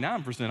share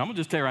 99%. I'm going to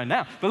just tell you right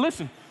now. But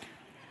listen,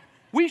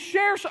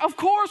 of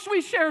course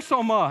we share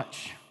so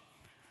much.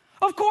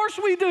 Of course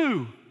we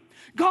do.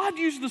 God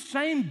used the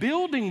same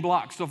building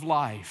blocks of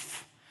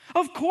life.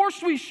 Of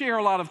course we share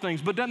a lot of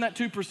things, but doesn't that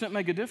 2%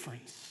 make a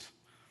difference?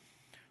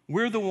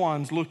 We're the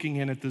ones looking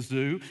in at the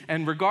zoo,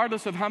 and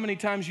regardless of how many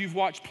times you've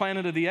watched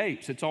Planet of the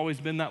Apes, it's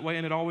always been that way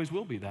and it always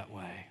will be that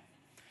way.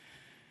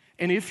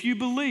 And if you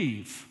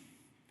believe,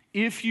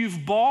 if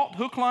you've bought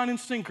hook, line, and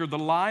sinker the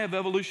lie of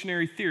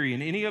evolutionary theory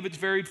in any of its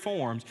varied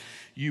forms,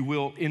 you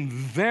will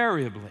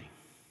invariably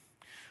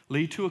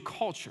lead to a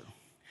culture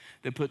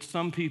that puts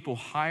some people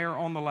higher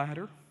on the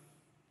ladder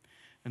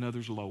and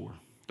others lower.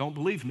 Don't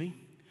believe me?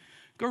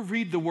 Go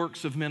read the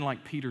works of men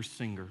like Peter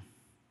Singer.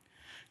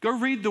 Go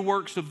read the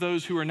works of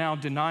those who are now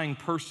denying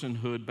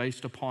personhood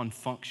based upon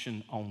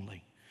function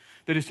only.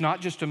 That it's not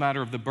just a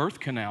matter of the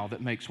birth canal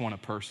that makes one a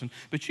person,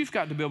 but you've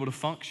got to be able to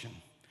function.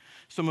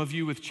 Some of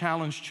you with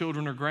challenged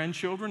children or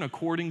grandchildren,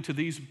 according to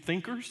these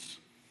thinkers,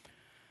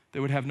 they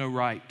would have no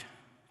right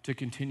to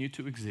continue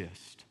to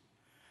exist.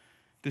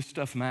 This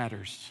stuff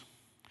matters.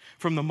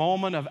 From the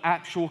moment of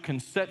actual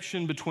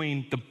conception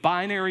between the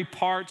binary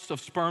parts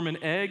of sperm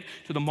and egg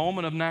to the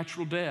moment of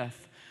natural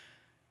death,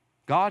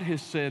 God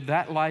has said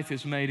that life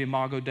is made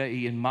imago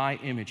Dei, in my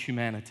image,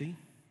 humanity.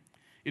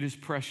 It is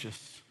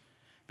precious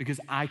because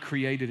I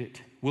created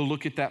it. We'll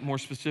look at that more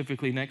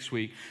specifically next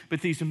week.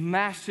 But these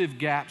massive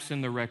gaps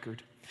in the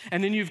record.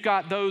 And then you've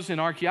got those in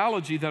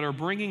archaeology that are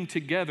bringing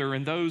together,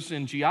 and those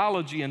in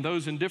geology and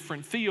those in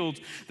different fields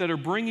that are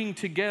bringing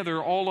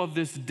together all of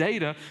this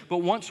data. But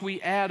once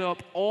we add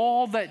up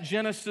all that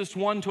Genesis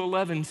 1 to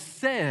 11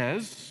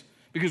 says,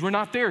 because we're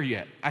not there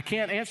yet. I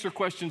can't answer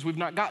questions we've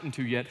not gotten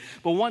to yet.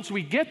 But once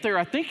we get there,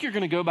 I think you're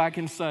going to go back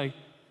and say,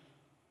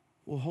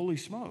 well, holy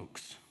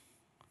smokes.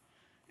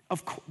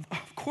 Of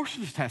course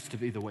this has to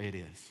be the way it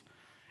is.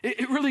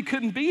 It really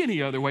couldn't be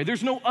any other way.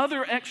 There's no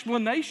other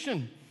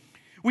explanation.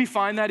 We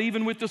find that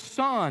even with the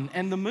sun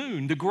and the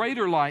moon, the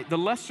greater light, the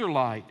lesser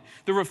light,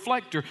 the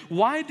reflector.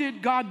 Why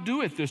did God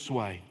do it this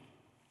way?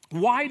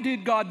 Why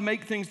did God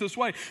make things this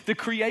way? The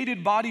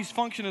created bodies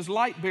function as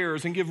light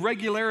bearers and give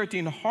regularity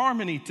and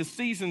harmony to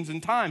seasons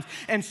and times,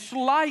 and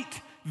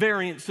slight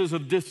variances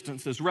of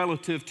distances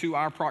relative to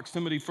our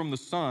proximity from the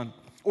sun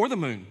or the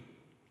moon.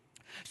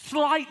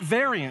 Slight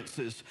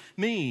variances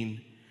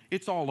mean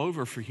it's all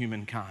over for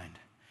humankind.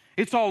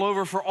 It's all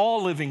over for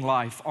all living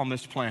life on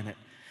this planet.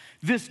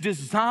 This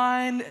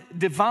divine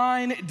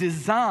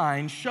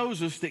design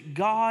shows us that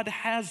God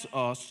has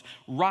us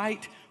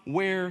right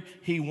where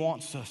He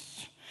wants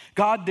us.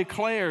 God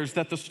declares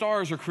that the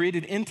stars are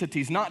created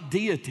entities, not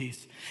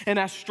deities. In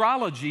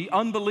astrology,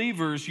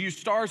 unbelievers use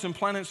stars and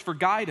planets for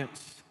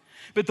guidance,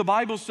 but the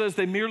Bible says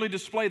they merely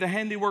display the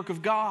handiwork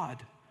of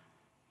God.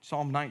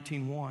 Psalm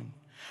 19:1.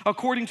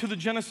 According to the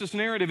Genesis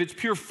narrative, it's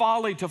pure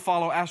folly to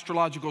follow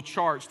astrological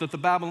charts that the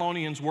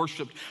Babylonians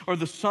worshiped or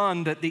the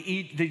sun that the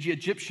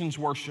Egyptians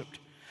worshiped.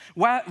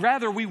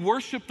 Rather, we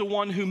worship the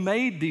one who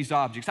made these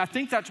objects. I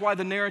think that's why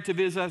the narrative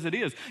is as it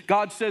is.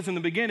 God says in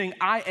the beginning,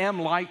 I am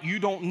light, you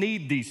don't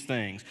need these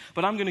things,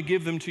 but I'm going to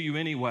give them to you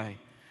anyway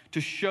to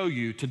show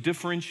you, to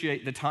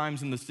differentiate the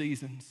times and the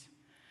seasons.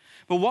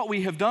 But what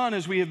we have done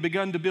is we have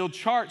begun to build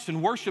charts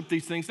and worship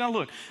these things. Now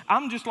look,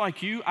 I'm just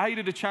like you. I ate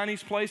at a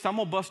Chinese place. I'm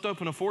going to bust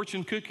open a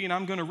fortune cookie and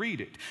I'm going to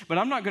read it. But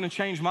I'm not going to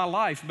change my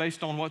life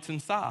based on what's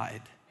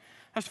inside.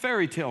 That's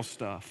fairy tale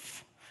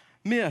stuff,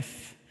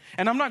 myth.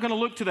 And I'm not going to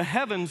look to the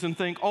heavens and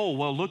think, oh,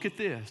 well, look at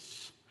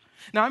this.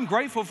 Now, I'm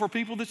grateful for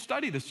people that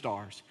study the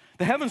stars.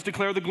 The heavens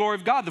declare the glory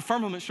of God. The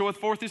firmament showeth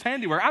forth His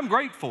handiwork. I'm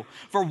grateful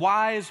for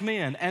wise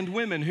men and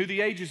women who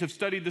the ages have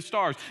studied the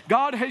stars.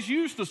 God has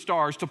used the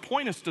stars to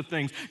point us to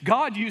things.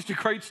 God used a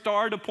great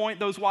star to point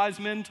those wise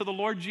men to the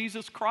Lord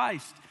Jesus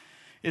Christ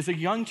as a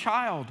young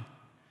child.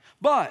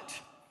 But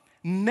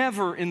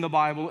never in the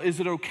Bible is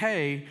it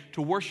okay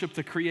to worship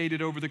the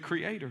created over the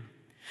Creator.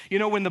 You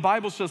know, when the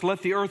Bible says,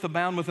 let the earth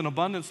abound with an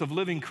abundance of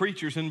living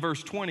creatures in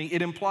verse 20,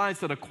 it implies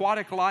that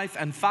aquatic life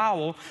and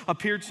fowl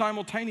appeared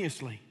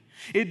simultaneously.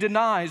 It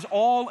denies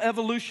all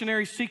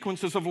evolutionary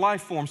sequences of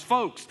life forms.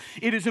 Folks,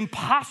 it is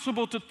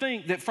impossible to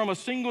think that from a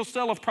single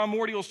cell of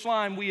primordial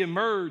slime we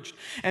emerged,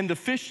 and the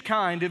fish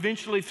kind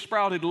eventually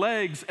sprouted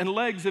legs, and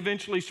legs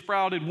eventually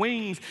sprouted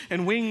wings,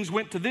 and wings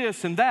went to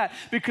this and that,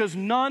 because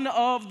none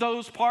of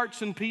those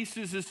parts and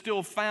pieces is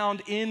still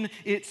found in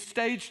its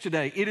stage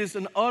today. It is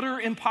an utter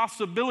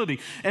impossibility.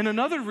 And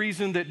another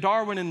reason that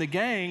Darwin and the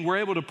gang were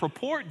able to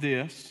purport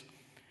this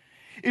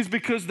is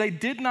because they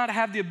did not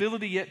have the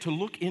ability yet to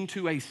look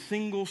into a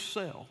single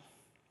cell.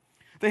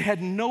 They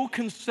had no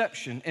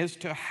conception as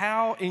to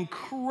how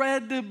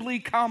incredibly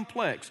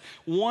complex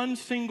one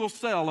single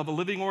cell of a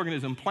living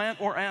organism,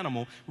 plant or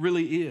animal,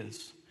 really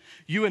is.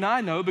 You and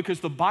I know because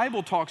the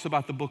Bible talks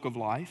about the book of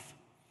life.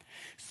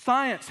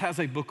 Science has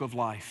a book of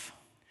life.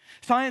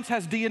 Science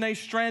has DNA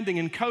stranding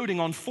and coding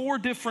on 4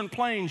 different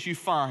planes you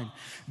find.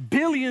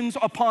 Billions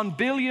upon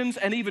billions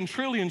and even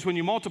trillions when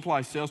you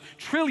multiply cells,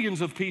 trillions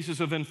of pieces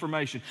of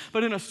information.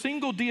 But in a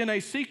single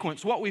DNA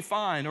sequence, what we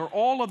find are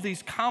all of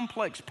these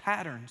complex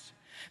patterns.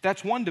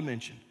 That's one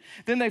dimension.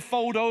 Then they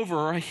fold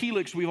over, a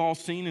helix we've all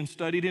seen and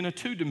studied, in a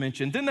 2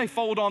 dimension. Then they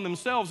fold on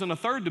themselves in a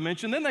 3rd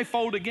dimension. Then they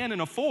fold again in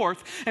a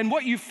 4th. And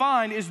what you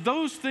find is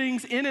those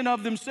things in and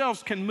of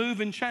themselves can move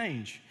and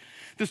change.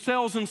 The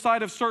cells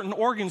inside of certain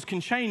organs can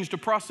change to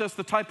process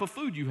the type of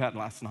food you had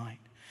last night.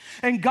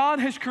 And God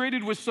has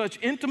created with such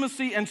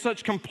intimacy and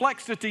such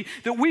complexity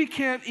that we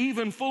can't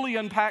even fully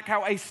unpack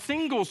how a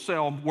single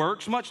cell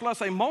works, much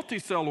less a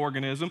multi-cell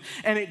organism,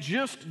 and it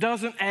just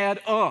doesn't add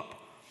up.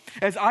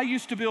 As I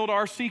used to build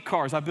RC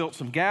cars, I built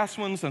some gas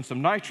ones and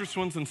some nitrous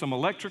ones and some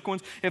electric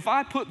ones. If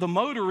I put the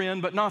motor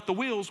in but not the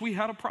wheels, we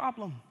had a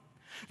problem.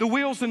 The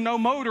wheels and no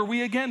motor,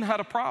 we again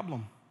had a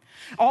problem.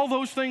 All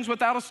those things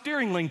without a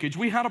steering linkage,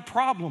 we had a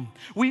problem.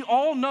 We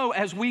all know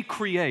as we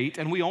create,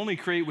 and we only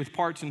create with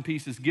parts and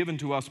pieces given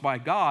to us by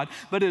God,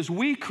 but as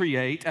we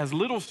create, as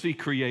little c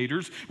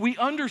creators, we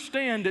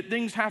understand that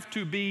things have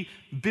to be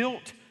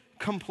built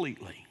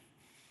completely.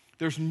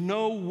 There's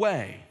no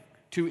way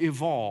to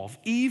evolve,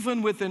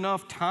 even with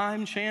enough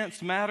time,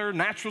 chance, matter,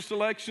 natural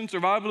selection,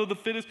 survival of the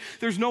fittest.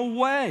 There's no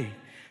way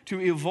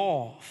to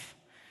evolve.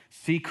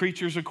 Sea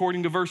creatures,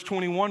 according to verse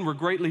 21, were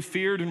greatly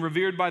feared and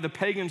revered by the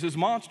pagans as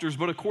monsters,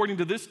 but according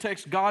to this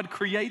text, God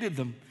created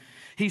them.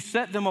 He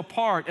set them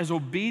apart as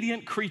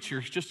obedient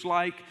creatures, just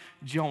like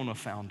Jonah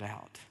found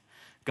out.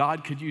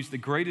 God could use the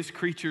greatest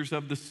creatures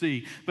of the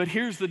sea. But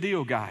here's the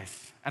deal,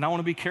 guys, and I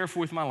want to be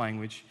careful with my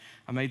language.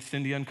 I made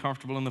Cindy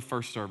uncomfortable in the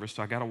first service,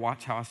 so I got to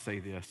watch how I say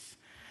this.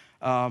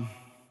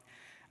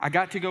 I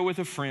got to go with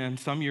a friend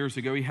some years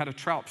ago. He had a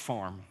trout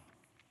farm.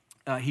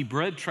 He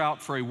bred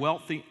trout for a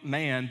wealthy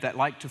man that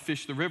liked to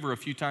fish the river a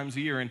few times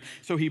a year, and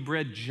so he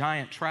bred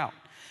giant trout.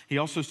 He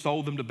also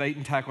sold them to bait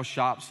and tackle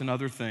shops and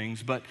other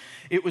things, but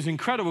it was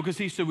incredible because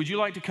he said, would you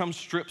like to come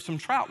strip some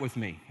trout with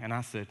me? And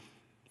I said,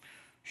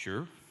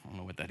 sure. I don't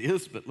know what that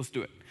is, but let's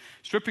do it.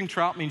 Stripping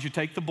trout means you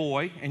take the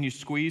boy and you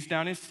squeeze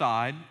down his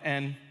side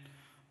and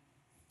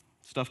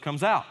stuff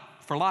comes out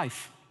for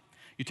life.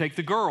 You take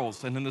the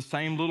girls, and in the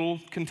same little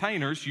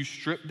containers, you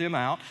strip them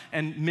out,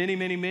 and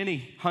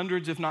many,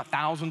 hundreds, if not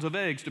thousands of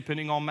eggs,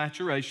 depending on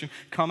maturation,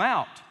 come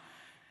out.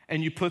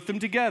 And you put them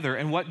together,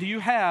 and what do you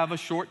have a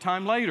short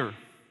time later?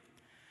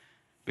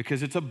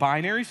 Because it's a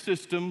binary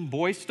system,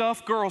 boy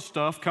stuff, girl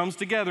stuff comes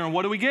together, and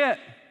what do we get?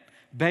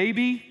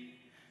 Baby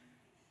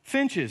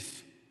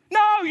finches.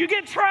 No, you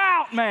get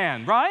trout,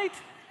 man, right?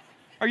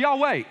 Are y'all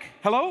awake?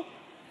 Hello?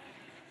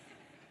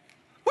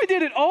 We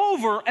did it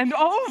over and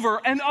over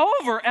and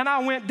over, and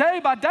I went day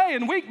by day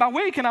and week by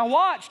week, and I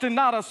watched, and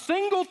not a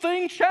single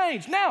thing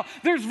changed. Now,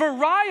 there's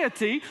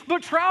variety,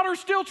 but trout are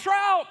still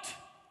trout.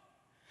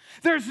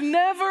 There's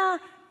never,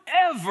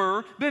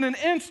 ever been an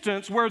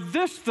instance where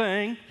this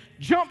thing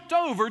jumped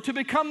over to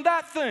become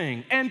that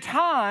thing, and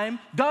time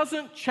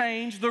doesn't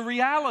change the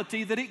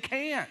reality that it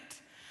can't.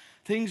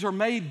 Things are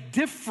made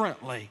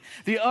differently.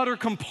 The utter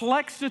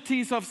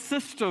complexities of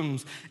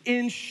systems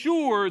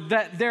ensure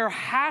that there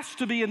has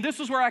to be, and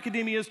this is where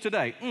academia is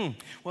today.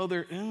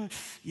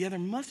 There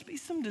must be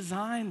some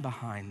design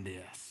behind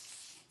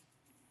this.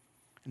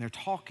 And they're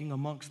talking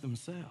amongst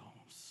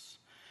themselves.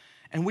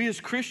 And we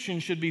as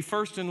Christians should be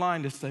first in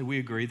line to say, we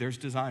agree, there's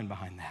design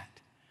behind that.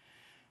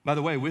 By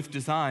the way, with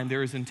design,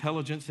 there is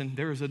intelligence and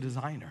there is a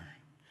designer.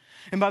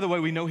 And by the way,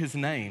 we know his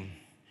name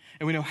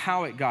and we know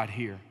how it got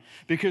here.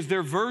 Because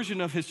their version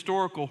of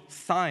historical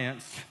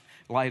science,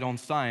 light on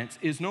science,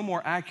 is no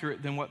more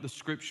accurate than what the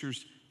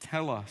scriptures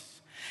tell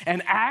us.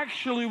 And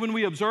actually, when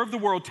we observe the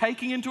world,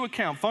 taking into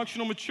account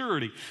functional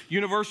maturity,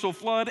 universal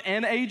flood,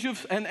 and age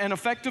of and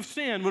effect of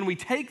sin, when we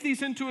take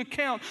these into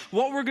account,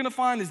 what we're going to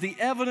find is the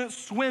evidence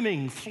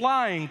swimming,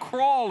 flying,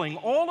 crawling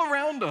all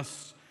around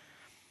us,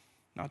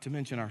 not to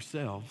mention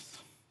ourselves,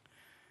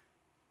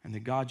 and the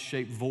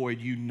God-shaped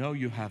void you know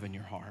you have in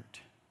your heart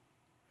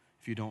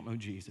if you don't know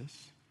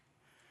Jesus.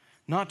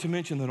 Not to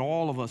mention that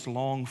all of us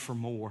long for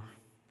more.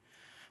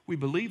 We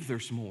believe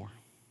there's more.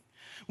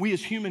 We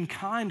as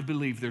humankind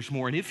believe there's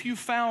more. And if you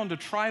found a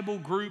tribal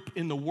group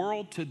in the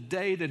world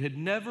today that had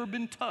never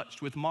been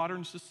touched with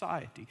modern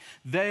society,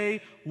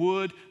 they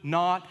would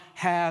not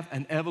have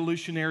an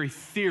evolutionary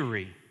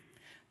theory.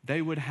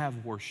 They would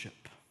have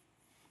worship.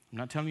 I'm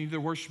not telling you they're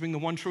worshiping the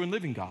one true and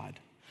living God,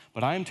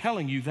 but I am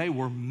telling you they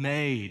were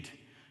made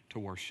to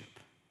worship.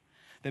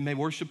 They may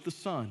worship the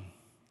sun.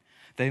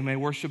 They may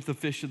worship the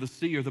fish of the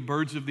sea or the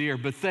birds of the air,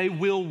 but they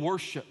will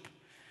worship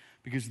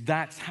because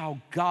that's how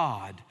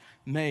God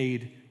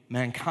made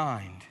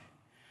mankind.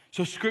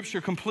 So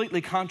Scripture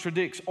completely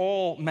contradicts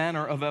all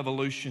manner of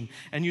evolution.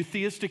 And you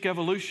theistic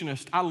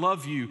evolutionists, I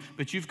love you,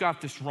 but you've got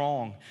this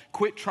wrong.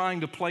 Quit trying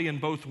to play in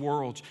both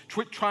worlds.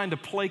 Quit trying to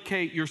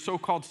placate your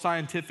so-called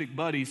scientific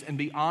buddies and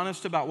be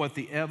honest about what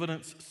the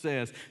evidence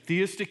says.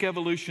 Theistic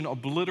evolution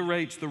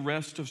obliterates the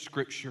rest of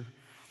Scripture.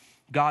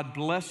 God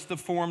blessed the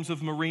forms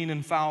of marine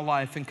and fowl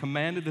life and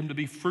commanded them to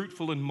be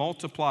fruitful and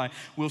multiply.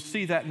 We'll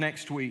see that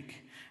next week.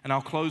 And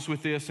I'll close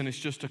with this, and it's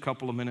just a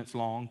couple of minutes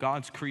long.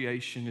 God's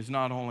creation is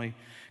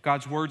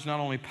God's word's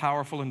not only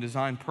powerful and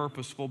designed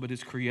purposeful, but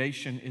his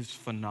creation is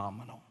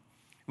phenomenal.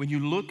 When you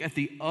look at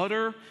the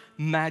utter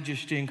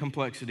majesty and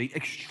complexity,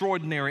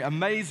 extraordinary,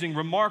 amazing,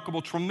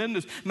 remarkable,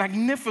 tremendous,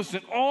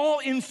 magnificent,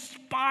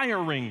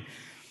 awe-inspiring.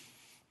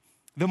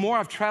 The more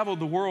I've traveled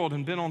the world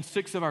and been on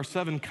 6 of our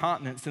 7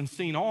 continents and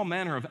seen all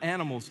manner of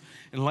animals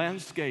and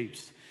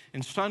landscapes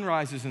and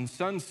sunrises and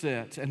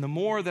sunsets, and the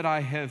more that I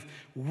have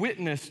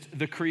witnessed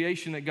the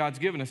creation that God's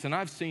given us, and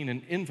I've seen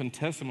an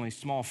infinitesimally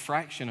small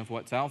fraction of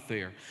what's out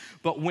there,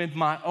 but with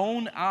my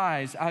own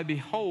eyes I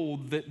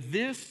behold that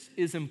this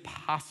is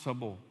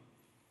impossible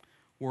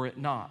were it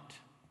not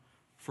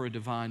for a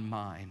divine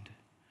mind,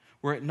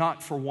 were it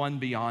not for one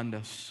beyond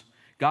us.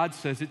 God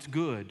says it's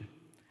good,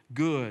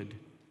 good,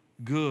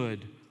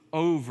 good,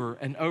 over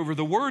and over.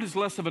 The word is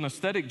less of an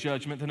aesthetic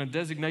judgment than a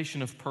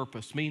designation of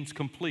purpose, means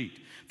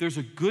complete. There's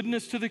a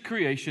goodness to the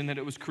creation that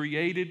it was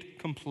created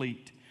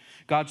complete.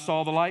 God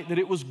saw the light that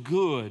it was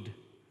good.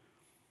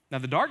 Now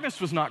the darkness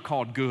was not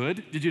called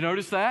good. Did you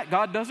notice that?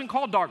 God doesn't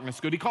call darkness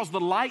good. He calls the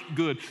light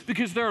good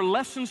because there are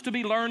lessons to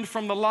be learned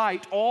from the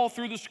light all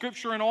through the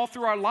scripture and all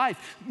through our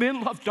life.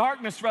 Men love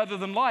darkness rather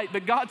than light,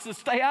 but God says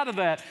stay out of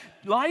that.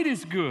 Light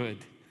is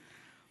good.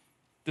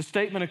 The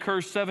statement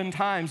occurs 7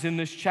 times in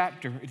this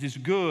chapter. It is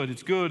good,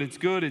 it's good, it's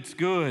good, it's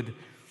good.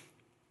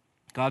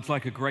 God's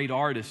like a great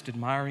artist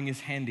admiring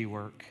his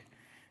handiwork.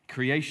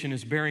 Creation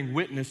is bearing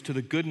witness to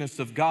the goodness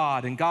of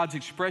God and God's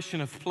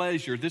expression of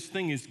pleasure. This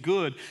thing is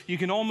good. You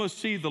can almost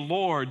see the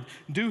Lord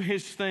do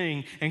his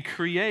thing and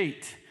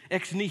create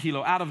ex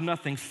nihilo, out of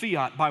nothing,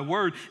 fiat, by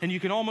word. And you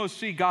can almost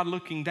see God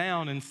looking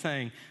down and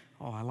saying,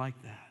 oh, I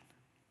like that.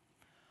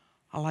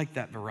 I like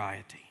that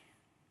variety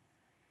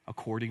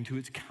according to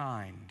its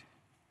kind.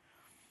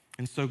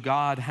 And so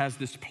God has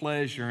this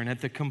pleasure, and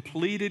at the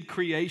completed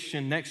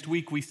creation, next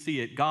week we see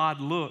it, God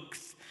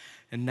looks,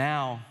 and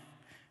now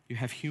you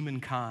have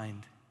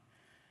humankind.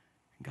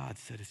 And God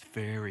said, it's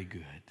very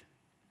good.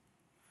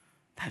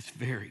 That's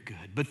very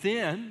good. But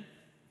then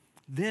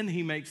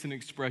he makes an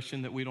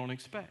expression that we don't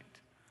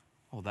expect.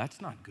 Oh, that's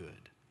not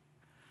good.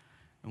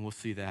 And we'll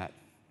see that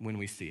when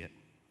we see it.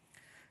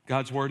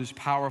 God's word is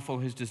powerful.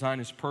 His design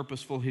is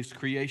purposeful. His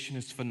creation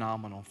is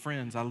phenomenal.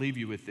 Friends, I leave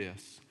you with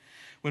this.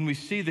 When we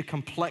see the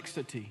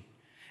complexity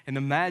and the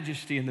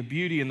majesty and the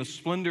beauty and the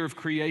splendor of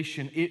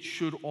creation, it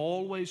should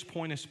always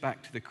point us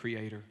back to the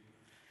Creator.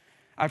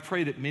 I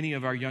pray that many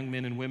of our young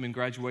men and women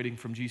graduating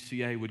from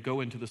GCA would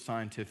go into the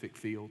scientific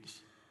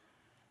fields,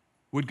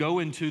 would go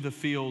into the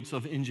fields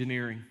of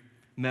engineering,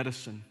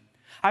 medicine.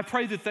 I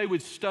pray that they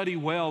would study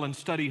well and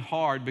study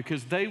hard,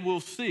 because they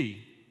will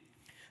see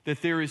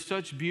that there is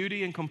such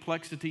beauty and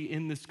complexity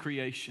in this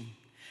creation.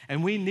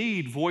 And we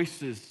need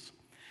voices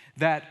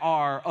that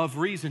are of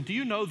reason. Do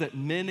you know that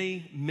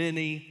many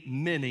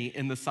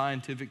in the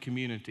scientific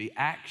community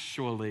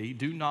actually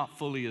do not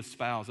fully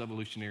espouse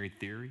evolutionary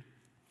theory?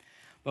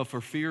 But for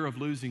fear of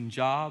losing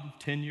job,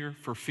 tenure,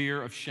 for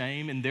fear of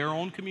shame in their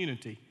own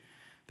community,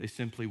 they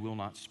simply will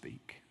not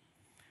speak.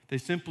 They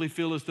simply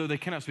feel as though they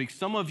cannot speak.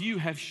 Some of you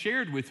have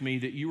shared with me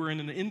that you are in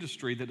an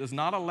industry that does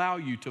not allow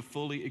you to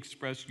fully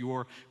express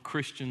your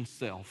Christian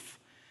self.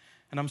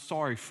 And I'm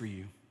sorry for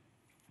you.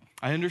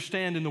 I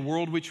understand in the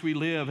world which we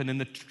live, and in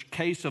the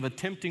case of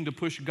attempting to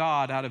push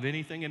God out of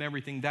anything and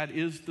everything, that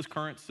is the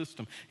current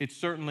system. It's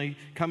certainly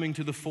coming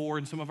to the fore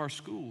in some of our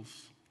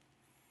schools,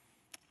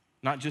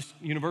 not just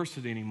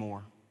university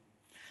anymore.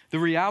 The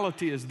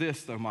reality is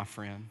this, though, my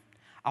friend.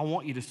 I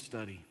want you to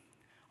study.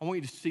 I want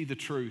you to see the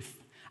truth.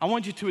 I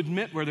want you to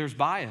admit where there's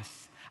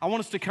bias. I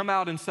want us to come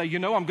out and say,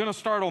 I'm going to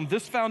start on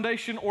this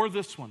foundation or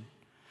this one.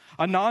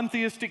 A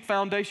non-theistic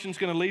foundation is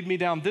going to lead me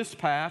down this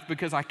path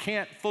because I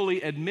can't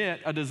fully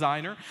admit a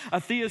designer. A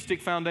theistic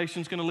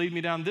foundation is going to lead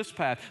me down this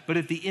path. But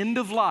at the end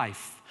of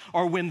life,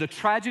 or when the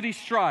tragedy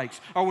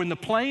strikes, or when the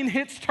plane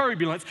hits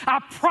turbulence, I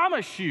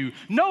promise you,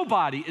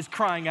 nobody is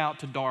crying out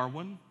to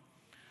Darwin.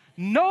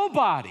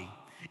 Nobody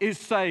is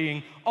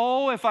saying,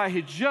 if I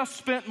had just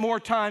spent more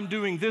time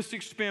doing this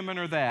experiment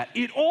or that.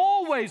 It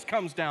always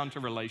comes down to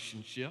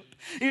relationship.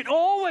 It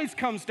always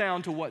comes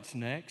down to what's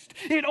next.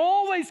 It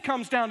always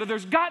comes down to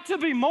there's got to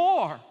be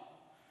more.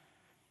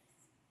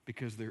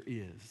 Because there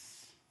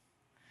is.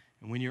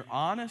 And when you're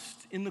honest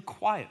in the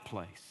quiet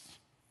place,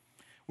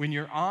 when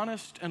you're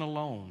honest and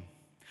alone,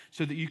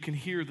 so that you can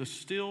hear the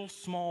still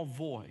small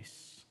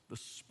voice, the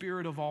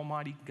Spirit of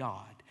Almighty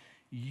God,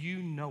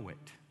 you know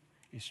it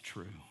is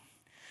true.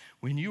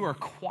 When you are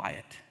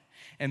quiet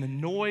and the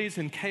noise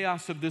and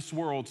chaos of this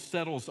world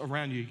settles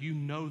around you, you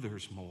know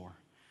there's more.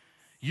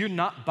 You're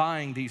not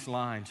buying these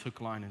lines, hook,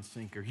 line, and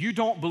sinker. You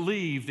don't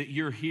believe that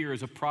you're here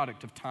as a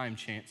product of time,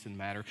 chance, and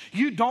matter.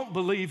 You don't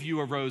believe you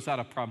arose out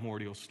of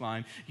primordial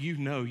slime. You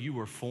know you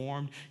were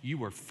formed, you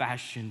were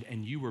fashioned,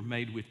 and you were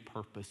made with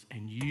purpose,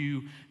 and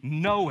you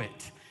know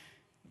it.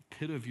 The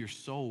pit of your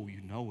soul,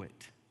 you know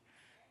it,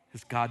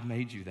 because God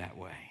made you that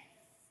way.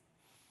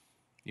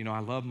 I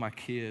love my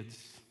kids.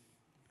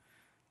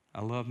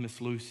 I love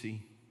Miss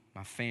Lucy,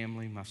 my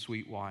family, my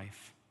sweet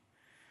wife.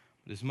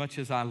 But as much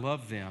as I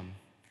love them,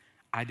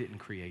 I didn't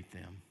create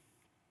them.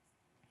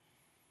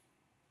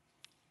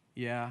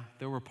 Yeah,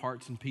 there were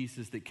parts and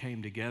pieces that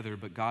came together,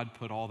 but God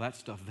put all that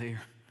stuff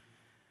there.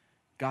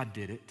 God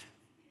did it.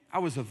 I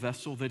was a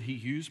vessel that He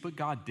used, but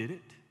God did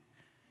it.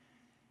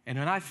 And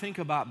when I think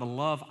about the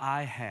love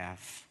I have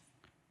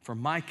for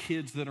my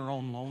kids that are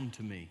on loan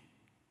to me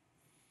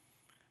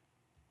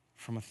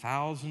from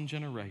 1,000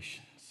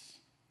 generations,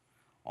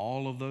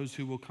 all of those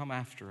who will come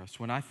after us,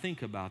 when I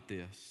think about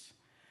this,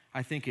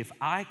 I think if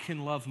I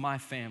can love my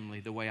family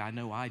the way I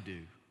know I do,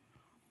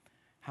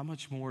 how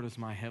much more does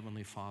my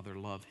Heavenly Father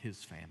love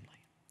His family?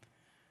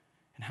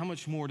 And how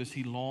much more does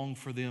He long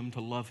for them to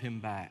love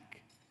Him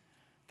back?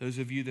 Those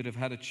of you that have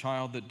had a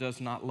child that does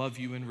not love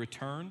you in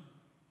return,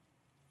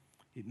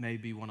 it may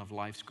be one of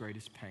life's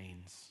greatest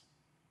pains.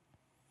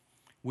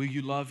 Will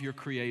you love your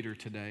Creator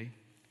today?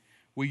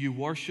 Will you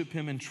worship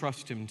Him and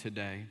trust Him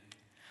today?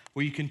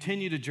 Will you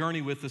continue to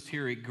journey with us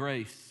here at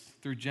Grace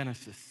through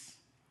Genesis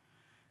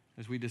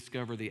as we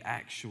discover the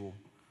actual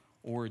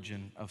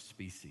origin of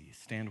species?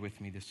 Stand with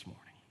me this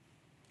morning.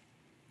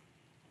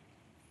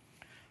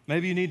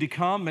 Maybe you need to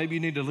come. Maybe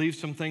you need to leave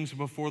some things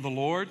before the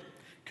Lord.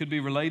 It could be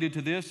related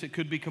to this. It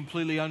could be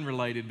completely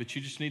unrelated, but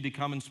you just need to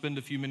come and spend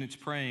a few minutes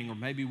praying, or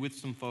maybe with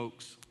some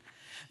folks.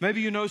 Maybe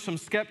you know some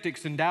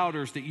skeptics and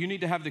doubters that you need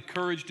to have the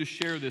courage to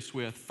share this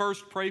with.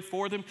 First, pray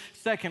for them.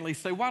 Secondly,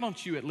 say, why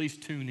don't you at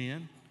least tune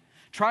in?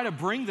 Try to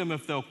bring them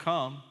if they'll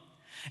come.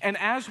 And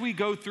as we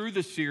go through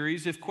the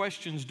series, if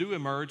questions do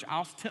emerge,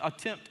 I'll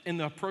attempt in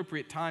the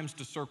appropriate times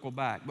to circle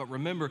back. But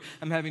remember,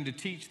 I'm having to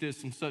teach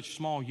this in such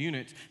small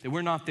units that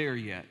we're not there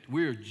yet.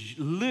 We're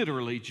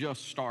literally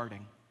just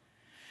starting.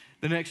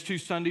 The next 2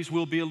 Sundays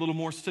will be a little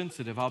more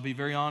sensitive. I'll be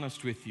very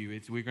honest with you.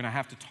 We're going to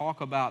have to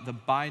talk about the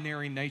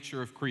binary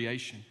nature of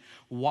creation.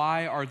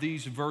 Why are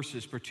these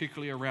verses,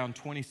 particularly around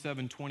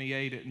 27,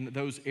 28, and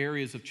those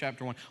areas of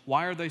chapter 1,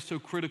 why are they so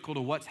critical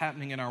to what's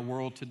happening in our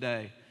world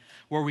today,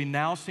 where we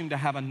now seem to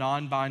have a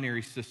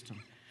non-binary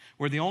system,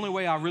 where the only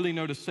way I really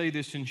know to say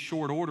this in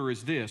short order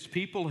is this: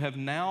 people have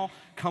now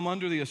come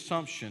under the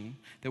assumption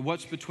that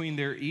what's between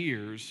their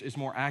ears is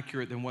more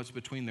accurate than what's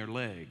between their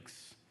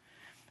legs.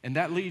 And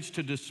that leads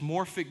to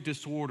dysmorphic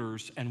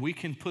disorders, and we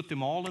can put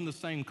them all in the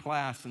same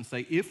class and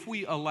say, if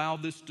we allow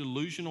this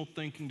delusional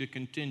thinking to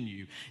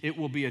continue, it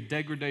will be a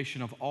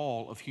degradation of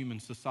all of human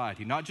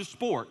society. Not just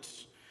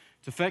sports.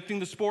 It's affecting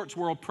the sports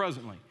world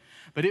presently.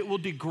 But it will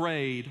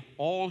degrade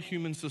all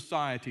human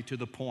society to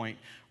the point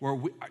where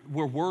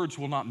words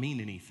will not mean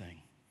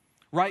anything.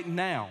 Right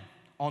now,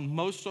 on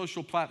most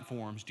social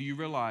platforms, do you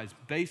realize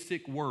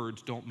basic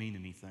words don't mean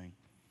anything?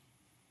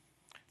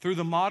 Through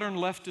the modern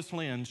leftist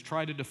lens,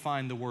 try to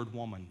define the word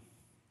woman.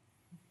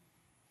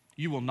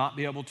 You will not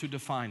be able to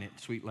define it,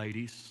 sweet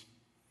ladies.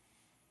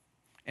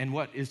 And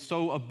what is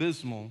so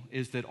abysmal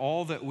is that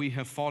all that we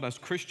have fought as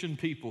Christian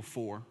people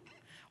for,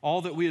 all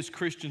that we as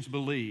Christians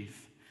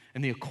believe,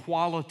 and the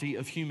equality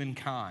of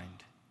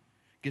humankind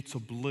gets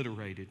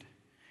obliterated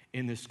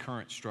in this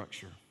current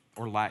structure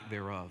or lack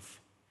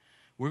thereof.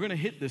 We're going to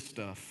hit this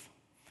stuff.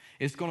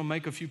 It's going to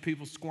make a few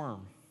people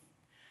squirm.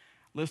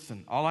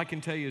 Listen, all I can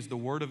tell you is the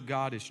Word of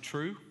God is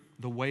true.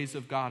 The ways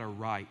of God are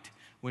right.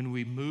 When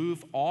we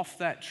move off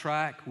that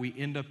track, we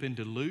end up in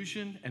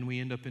delusion and we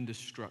end up in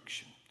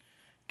destruction.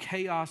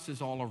 Chaos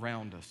is all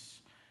around us.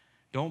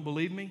 Don't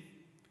believe me?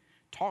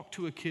 Talk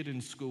to a kid in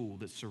school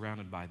that's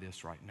surrounded by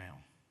this right now.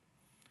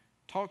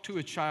 Talk to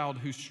a child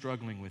who's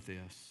struggling with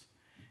this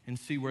and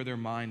see where their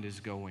mind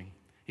is going.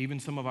 Even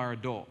some of our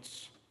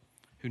adults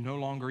who no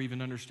longer even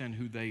understand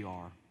who they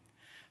are.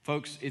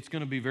 Folks, it's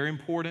going to be very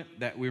important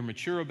that we're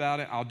mature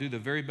about it. I'll do the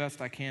very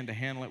best I can to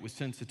handle it with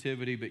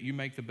sensitivity, but you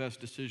make the best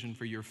decision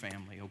for your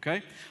family,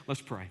 okay?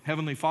 Let's pray.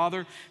 Heavenly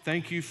Father,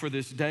 thank you for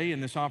this day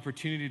and this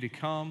opportunity to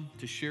come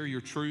to share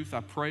your truth.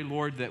 I pray,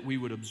 Lord, that we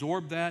would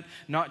absorb that,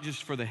 not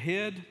just for the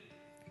head,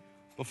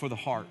 but for the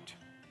heart.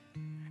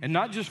 And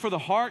not just for the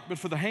heart, but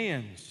for the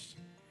hands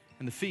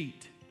and the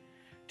feet,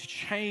 to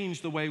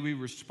change the way we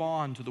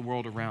respond to the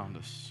world around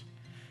us.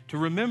 To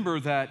remember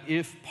that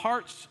if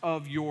parts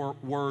of your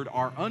word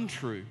are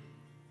untrue,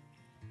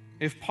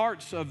 if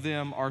parts of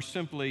them are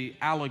simply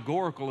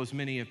allegorical, as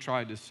many have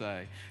tried to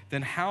say,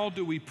 then how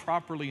do we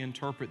properly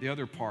interpret the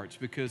other parts?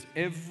 Because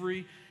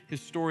every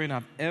historian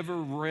I've ever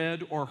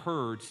read or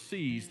heard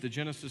sees the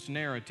Genesis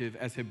narrative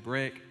as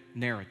Hebraic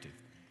narrative,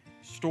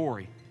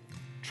 story,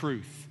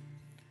 truth.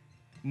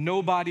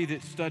 Nobody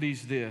that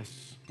studies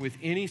this with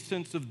any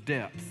sense of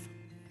depth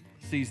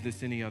sees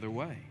this any other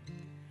way.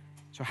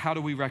 So how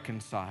do we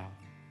reconcile?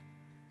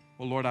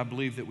 Well, Lord, I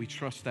believe that we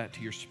trust that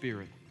to your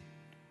Spirit,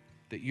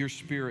 that your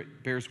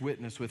Spirit bears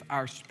witness with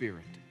our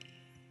spirit,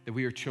 that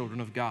we are children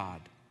of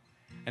God.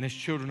 And as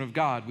children of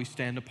God, we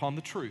stand upon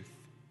the truth.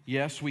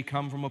 Yes, we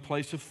come from a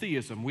place of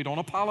theism. We don't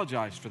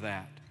apologize for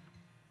that.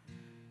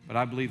 But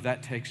I believe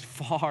that takes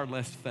far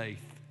less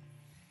faith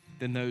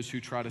than those who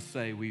try to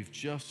say we've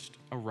just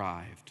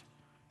arrived,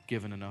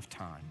 given enough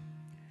time.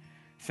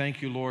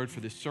 Thank you, Lord, for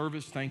this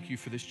service. Thank you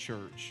for this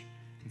church.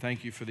 And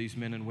thank you for these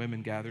men and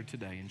women gathered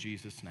today. In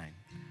Jesus' name,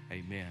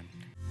 amen.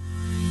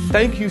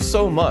 Thank you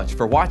so much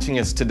for watching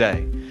us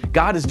today.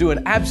 God is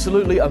doing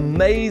absolutely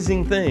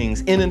amazing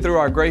things in and through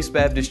our Grace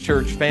Baptist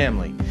Church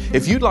family.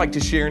 If you'd like to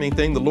share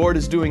anything the Lord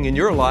is doing in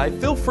your life,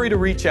 feel free to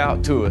reach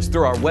out to us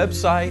through our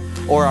website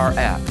or our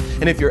app.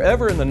 And if you're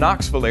ever in the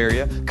Knoxville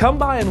area, come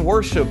by and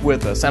worship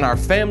with us and our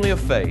family of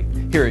faith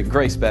here at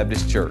Grace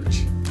Baptist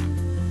Church.